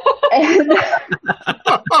 And,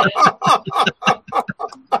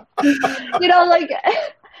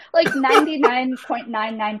 like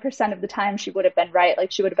 99.99% of the time she would have been right.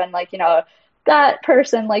 Like she would have been like, that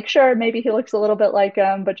person, like, sure, maybe he looks a little bit like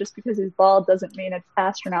him, but just because he's bald doesn't mean it's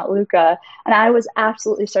astronaut Luca. And I was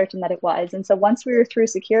absolutely certain that it was. And so once we were through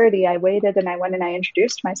security, I waited and I went and I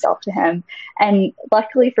introduced myself to him. And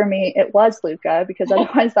luckily for me, it was Luca, because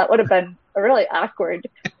otherwise that would have been a really awkward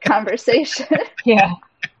conversation. Yeah.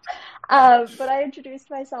 But I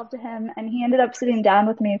introduced myself to him, and he ended up sitting down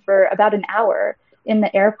with me for about an hour in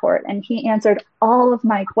the airport, and he answered all of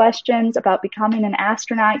my questions about becoming an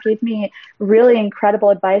astronaut, gave me really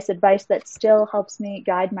incredible advice that still helps me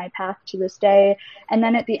guide my path to this day. And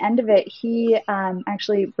then at the end of it, he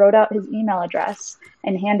actually wrote out his email address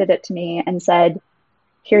and handed it to me and said,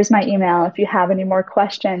 here's my email. If you have any more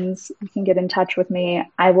questions, you can get in touch with me.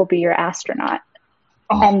 I will be your astronaut.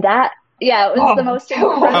 Oh. And that, it was the most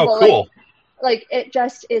incredible. Oh, cool. Like it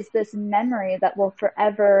just is this memory that will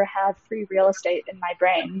forever have free real estate in my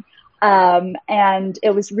brain. And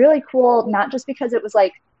it was really cool, not just because it was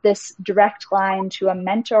like this direct line to a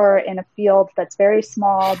mentor in a field that's very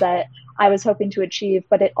small that I was hoping to achieve,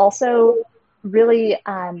 but it also really,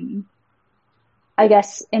 I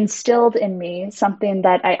guess, instilled in me something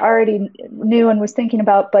that I already knew and was thinking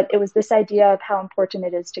about, but it was this idea of how important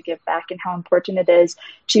it is to give back and how important it is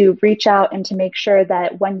to reach out and to make sure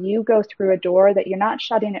that when you go through a door that you're not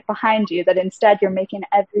shutting it behind you, that instead you're making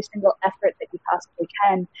every single effort that you possibly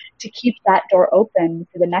can to keep that door open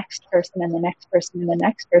for the next person and the next person and the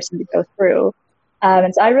next person to go through.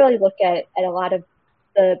 And so I really look at a lot of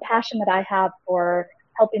the passion that I have for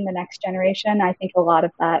helping the next generation. I think a lot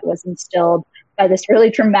of that was instilled by this really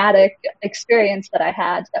traumatic experience that I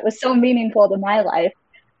had that was so meaningful to my life,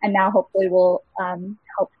 and now hopefully will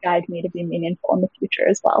help guide me to be meaningful in the future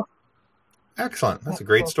as well. Excellent. That's a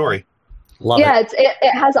great story. Love it.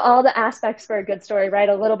 It has all the aspects for a good story, right?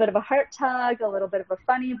 A little bit of a heart tug, a little bit of a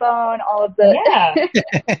funny bone, all of the... Yeah,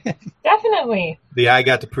 definitely. The I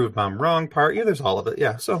got to prove mom wrong part. Yeah, there's all of it.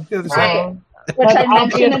 Yeah, so yeah, there's right. Which I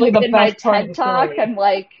mentioned in my TED Talk. I'm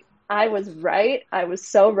like, I was right. I was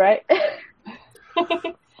so right.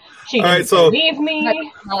 She didn't believe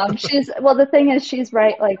me. The thing is, she's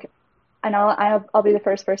right. Like, I know I'll be the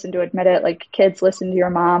first person to admit it. Like, kids, listen to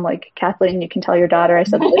your mom. Like, Kathleen, you can tell your daughter I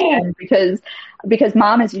said listen because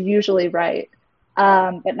mom is usually right.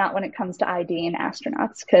 But not when it comes to IDing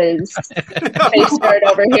astronauts, because Space Nerd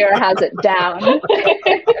over here has it down.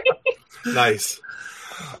 Nice.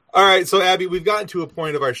 All right, so Abby, we've gotten to a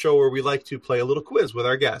point of our show where we like to play a little quiz with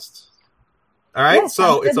our guests. All right,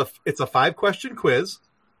 so it's a 5-question quiz.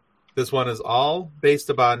 This one is all based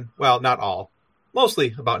upon, well, not all,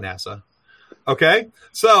 mostly about NASA. Okay,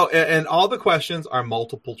 so and all the questions are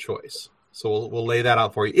multiple choice. So we'll lay that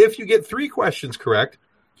out for you. If you get 3 questions correct,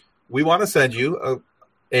 we want to send you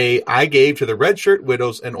a I gave to the Red Shirt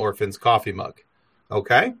Widows and Orphans coffee mug.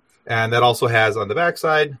 Okay, and that also has on the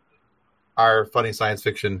backside our Funny Science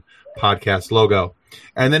Fiction podcast logo.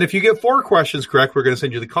 And then if you get 4 questions correct, we're going to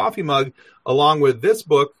send you the coffee mug along with this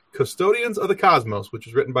book, Custodians of the Cosmos, which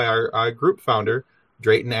is written by our group founder,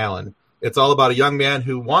 Drayton Allen. It's all about a young man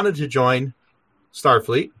who wanted to join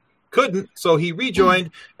Starfleet, couldn't, so he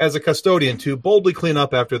rejoined as a custodian to boldly clean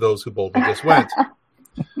up after those who boldly just went.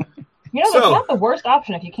 That's not the worst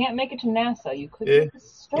option. If you can't make it to NASA, you could be a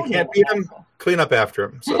custodian. You can't beat him, clean up after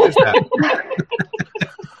him. So there's that.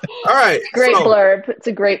 All right. Great blurb. It's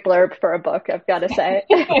a great blurb for a book, I've got to say.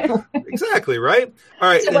 Exactly, right? All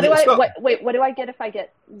right. So what do I get if I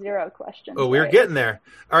get 0 questions? Oh, we're getting there.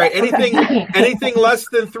 All right. Anything less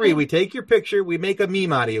than 3, we take your picture, we make a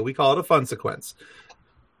meme out of you. We call it a fun sequence.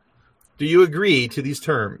 Do you agree to these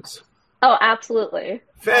terms? Oh, absolutely.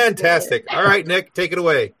 Fantastic. Absolutely. All right, Nick, take it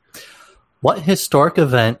away. What historic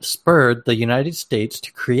event spurred the United States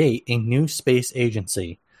to create a new space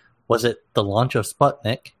agency? Was it the launch of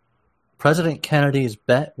Sputnik, President Kennedy's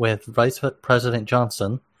bet with Vice President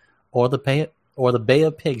Johnson, or the Bay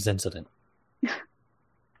of Pigs incident?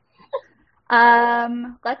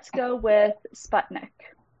 Let's go with Sputnik.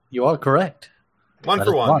 You are correct. 1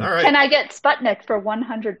 for 1. All right. Can I get Sputnik for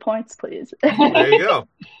 100 points, please? There you go.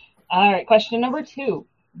 All right. Question number 2.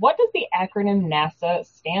 What does the acronym NASA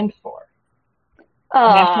stand for?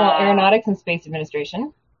 National Aeronautics and Space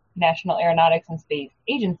Administration, National Aeronautics and Space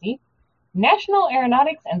Agency, National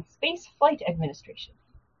Aeronautics and Space Flight Administration.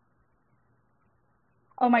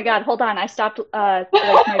 Oh my God, hold on. I stopped, like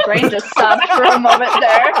my brain just stopped for a moment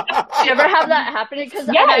there. Do you ever have that happening? Because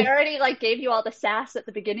Yes. I already like gave you all the sass at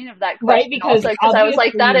the beginning of that question. Right, because I was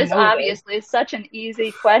like, that obviously is you know this. obviously such an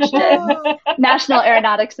easy question. National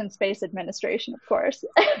Aeronautics and Space Administration, of course.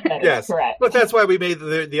 That is Yes, correct. but that's why we made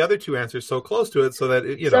the other two answers so close to it, so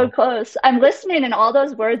that So close. I'm listening, and all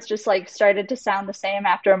those words just like started to sound the same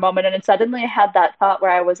after a moment, and suddenly I had that thought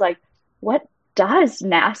where I was like, what does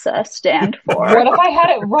NASA stand for? What if I had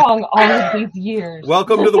it wrong all of these years?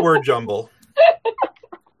 Welcome to the word jumble.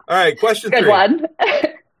 All right, question Good 3. one.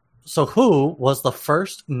 So who was the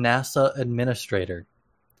first NASA administrator?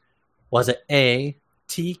 Was it A,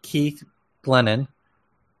 T. Keith Glennon,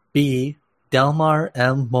 B, Delmar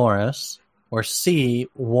M. Morris, or C,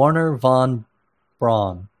 Werner von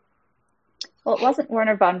Braun? Well, it wasn't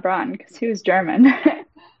Werner von Braun because he was German.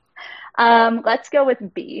 Let's go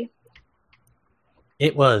with B.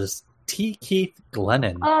 It was T. Keith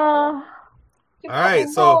Glennon. Oh, All right,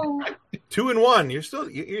 so 2-1.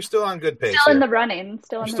 You're still on good pace. still in here. the running.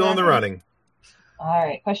 You're still in the running. All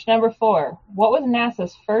right, question number 4. What was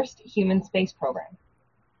NASA's first human space program?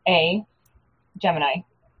 A, Gemini,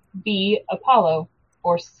 B, Apollo,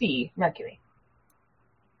 or C, Mercury?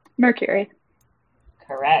 Mercury.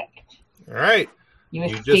 Correct. All right, you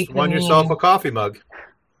escaped just the won yourself mean. a coffee mug.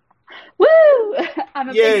 Woo! I'm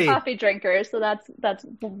a Yay. big coffee drinker, so that's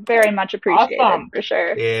very much appreciated Awesome. for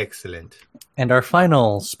sure. Excellent. And our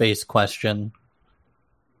final space question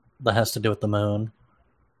that has to do with the moon.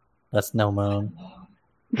 That's no moon.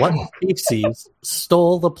 What species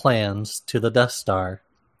stole the plans to the Death Star?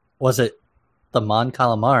 Was it the Mon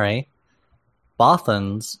Calamari,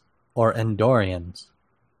 Bothans, or Endorians?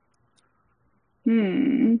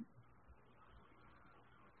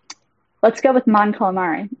 Let's go with Mon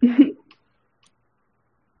Calamari.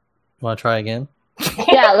 Want to try again?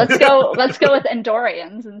 Yeah, let's go with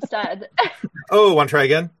Endorians instead. Oh, want to try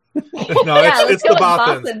again? No, Yeah, it's let's go the with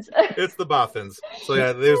Bothans. It's the Bothans. So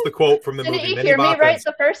yeah, there's the quote from the Didn't movie. you Many hear me Bothans. right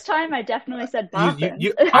the first time? I definitely said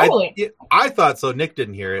Bothans. I thought so. Nick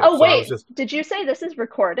didn't hear it. Oh, so I wait. was Did you say this is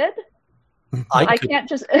recorded? I I can't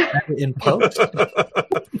just... in post.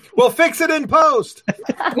 We'll fix it in post.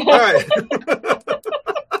 All right.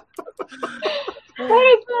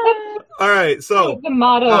 All right. So the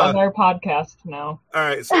motto of our podcast now. All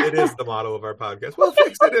right. So it is the motto of our podcast. We'll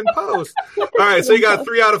fix it in post. All right. So you got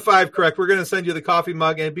 3 out of 5 correct. We're going to send you the coffee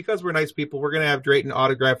mug. And because we're nice people, we're going to have Drayton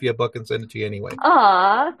autograph you a book and send it to you anyway.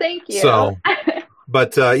 Aw, thank you. So,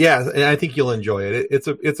 but yeah, and I think you'll enjoy it.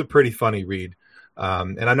 It's a pretty funny read.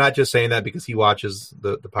 And I'm not just saying that because he watches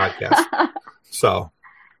the podcast. So,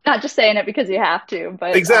 not just saying it because you have to,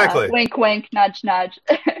 but exactly. Wink, wink, nudge, nudge.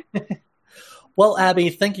 Well, Abby,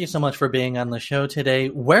 thank you so much for being on the show today.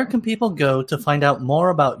 Where can people go to find out more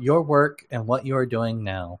about your work and what you are doing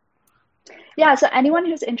now? Yeah, so anyone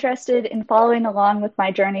who's interested in following along with my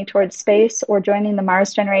journey towards space or joining the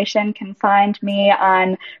Mars generation can find me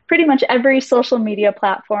on pretty much every social media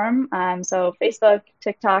platform. So Facebook,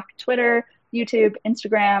 TikTok, Twitter, YouTube,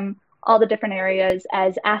 Instagram, all the different areas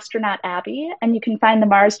as Astronaut Abby. And you can find the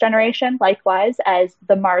Mars generation likewise as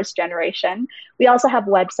the Mars generation. We also have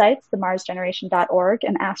websites, themarsgeneration.org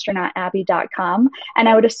and astronautabby.com. And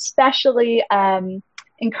I would especially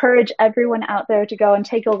encourage everyone out there to go and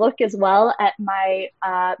take a look as well at my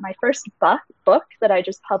first book that I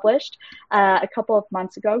just published a couple of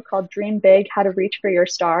months ago called Dream Big, How to Reach for Your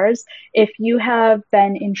Stars. If you have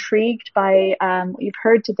been intrigued by what you've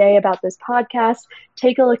heard today about this podcast,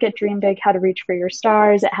 take a look at Dream Big, How to Reach for Your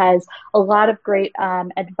Stars. It has a lot of great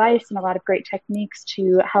advice and a lot of great techniques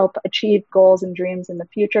to help achieve goals and dreams in the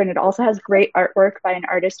future. And it also has great artwork by an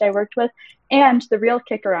artist I worked with. And the real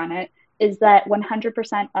kicker on it is that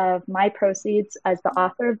 100% of my proceeds as the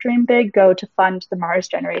author of Dream Big go to fund the Mars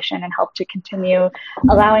generation and help to continue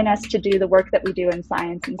allowing us to do the work that we do in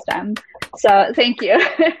science and STEM. So thank you.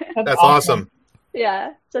 That's awesome.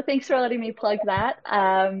 Yeah. So thanks for letting me plug that.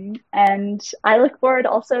 And I look forward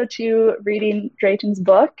also to reading Drayton's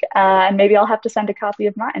book. And maybe I'll have to send a copy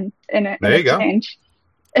of mine in exchange.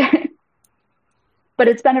 But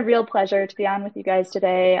it's been a real pleasure to be on with you guys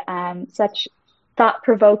today. Such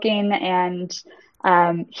thought-provoking and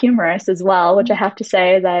humorous as well, which I have to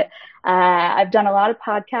say that I've done a lot of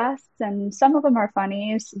podcasts and some of them are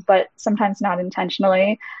funny, but sometimes not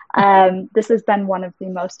intentionally. This has been one of the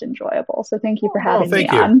most enjoyable. So thank you for having me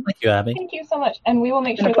on. Thank you, Abby. Thank you so much. And we will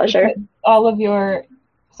make sure that we put all of your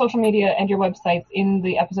social media and your websites in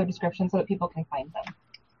the episode description so that people can find them.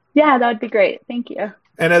 Yeah, that would be great. Thank you.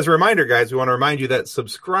 And as a reminder, guys, we want to remind you that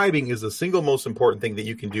subscribing is the single most important thing that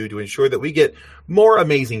you can do to ensure that we get more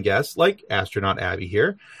amazing guests like Astronaut Abby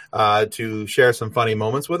here to share some funny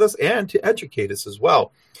moments with us and to educate us as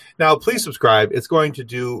well. Now, please subscribe. It's going to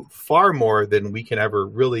do far more than we can ever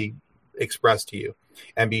really express to you.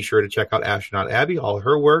 And be sure to check out Astronaut Abby, all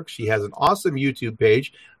her work. She has an awesome YouTube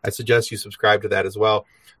page. I suggest you subscribe to that as well.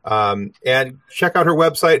 And check out her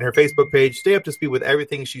website and her Facebook page. Stay up to speed with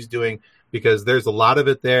everything she's doing because there's a lot of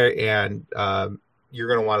it there, and you're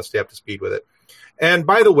going to want to stay up to speed with it. And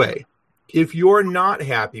by the way, if you're not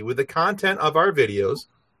happy with the content of our videos,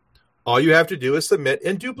 all you have to do is submit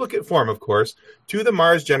in duplicate form, of course, to the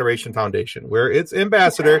Mars Generation Foundation, where its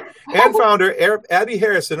ambassador and founder, Abby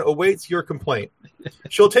Harrison, awaits your complaint.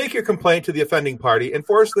 She'll take your complaint to the offending party and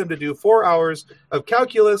force them to do 4 hours of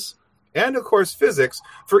calculus and, of course, physics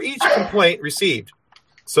for each complaint received.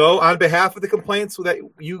 So on behalf of the complaints that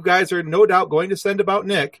you guys are no doubt going to send about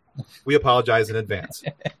Nick, we apologize in advance.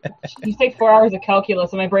 You take 4 hours of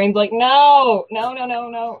calculus, and my brain's like, no.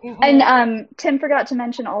 Mm-mm. And Tim forgot to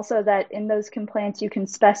mention also that in those complaints, you can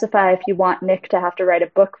specify if you want Nick to have to write a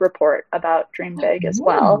book report about Dream Big as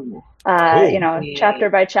well. Cool. Chapter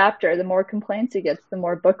by chapter, the more complaints he gets, the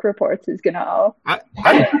more book reports he's going to owe.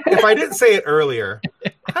 If I didn't say it earlier,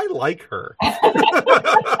 I like her.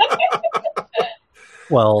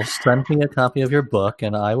 Well, send me a copy of your book,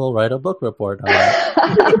 and I will write a book report on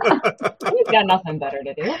it. We've got nothing better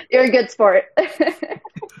to do. You're a good sport.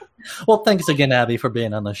 Well, thanks again, Abby, for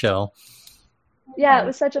being on the show. Yeah, it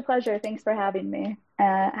was such a pleasure. Thanks for having me.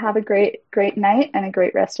 Have a great night and a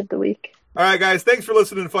great rest of the week. All right, guys. Thanks for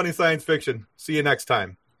listening to Funny Science Fiction. See you next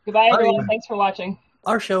time. Goodbye, everyone. Thanks for watching.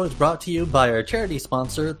 Our show is brought to you by our charity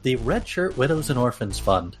sponsor, the Red Shirt Widows and Orphans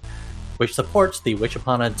Fund, which supports the Wish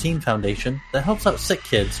Upon a Teen Foundation that helps out sick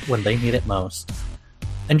kids when they need it most.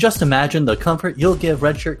 And just imagine the comfort you'll give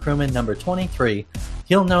Red Shirt Crewman number 23.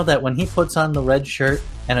 He'll know that when he puts on the red shirt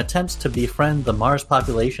and attempts to befriend the Mars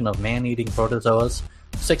population of man-eating protozoas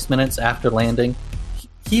 6 minutes after landing,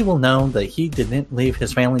 he will know that he didn't leave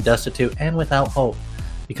his family destitute and without hope,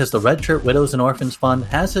 because the Red Shirt Widows and Orphans Fund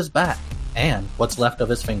has his back, and what's left of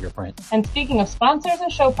his fingerprint. And speaking of sponsors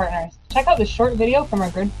and show partners, check out this short video from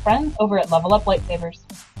our good friends over at Level Up Lightsabers.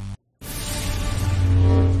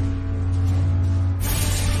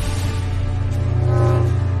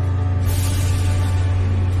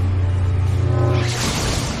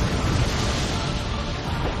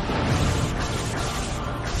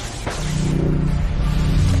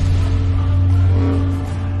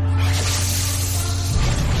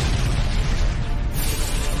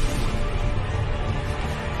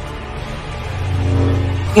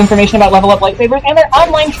 Information about Level Up Lightsabers and their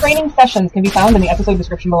online training sessions can be found in the episode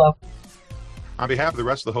description below. On behalf of the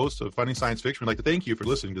rest of the hosts of Funny Science Fiction, we'd like to thank you for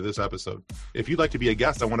listening to this episode. If you'd like to be a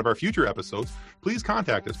guest on one of our future episodes, please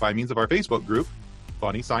contact us by means of our Facebook group,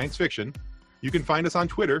 Funny Science Fiction. You can find us on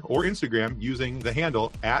Twitter or Instagram using the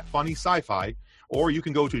handle @FunnySci-Fi, or you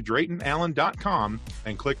can go to DraytonAllen.com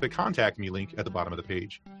and click the Contact Me link at the bottom of the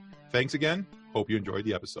page. Thanks again. Hope you enjoyed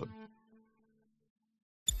the episode.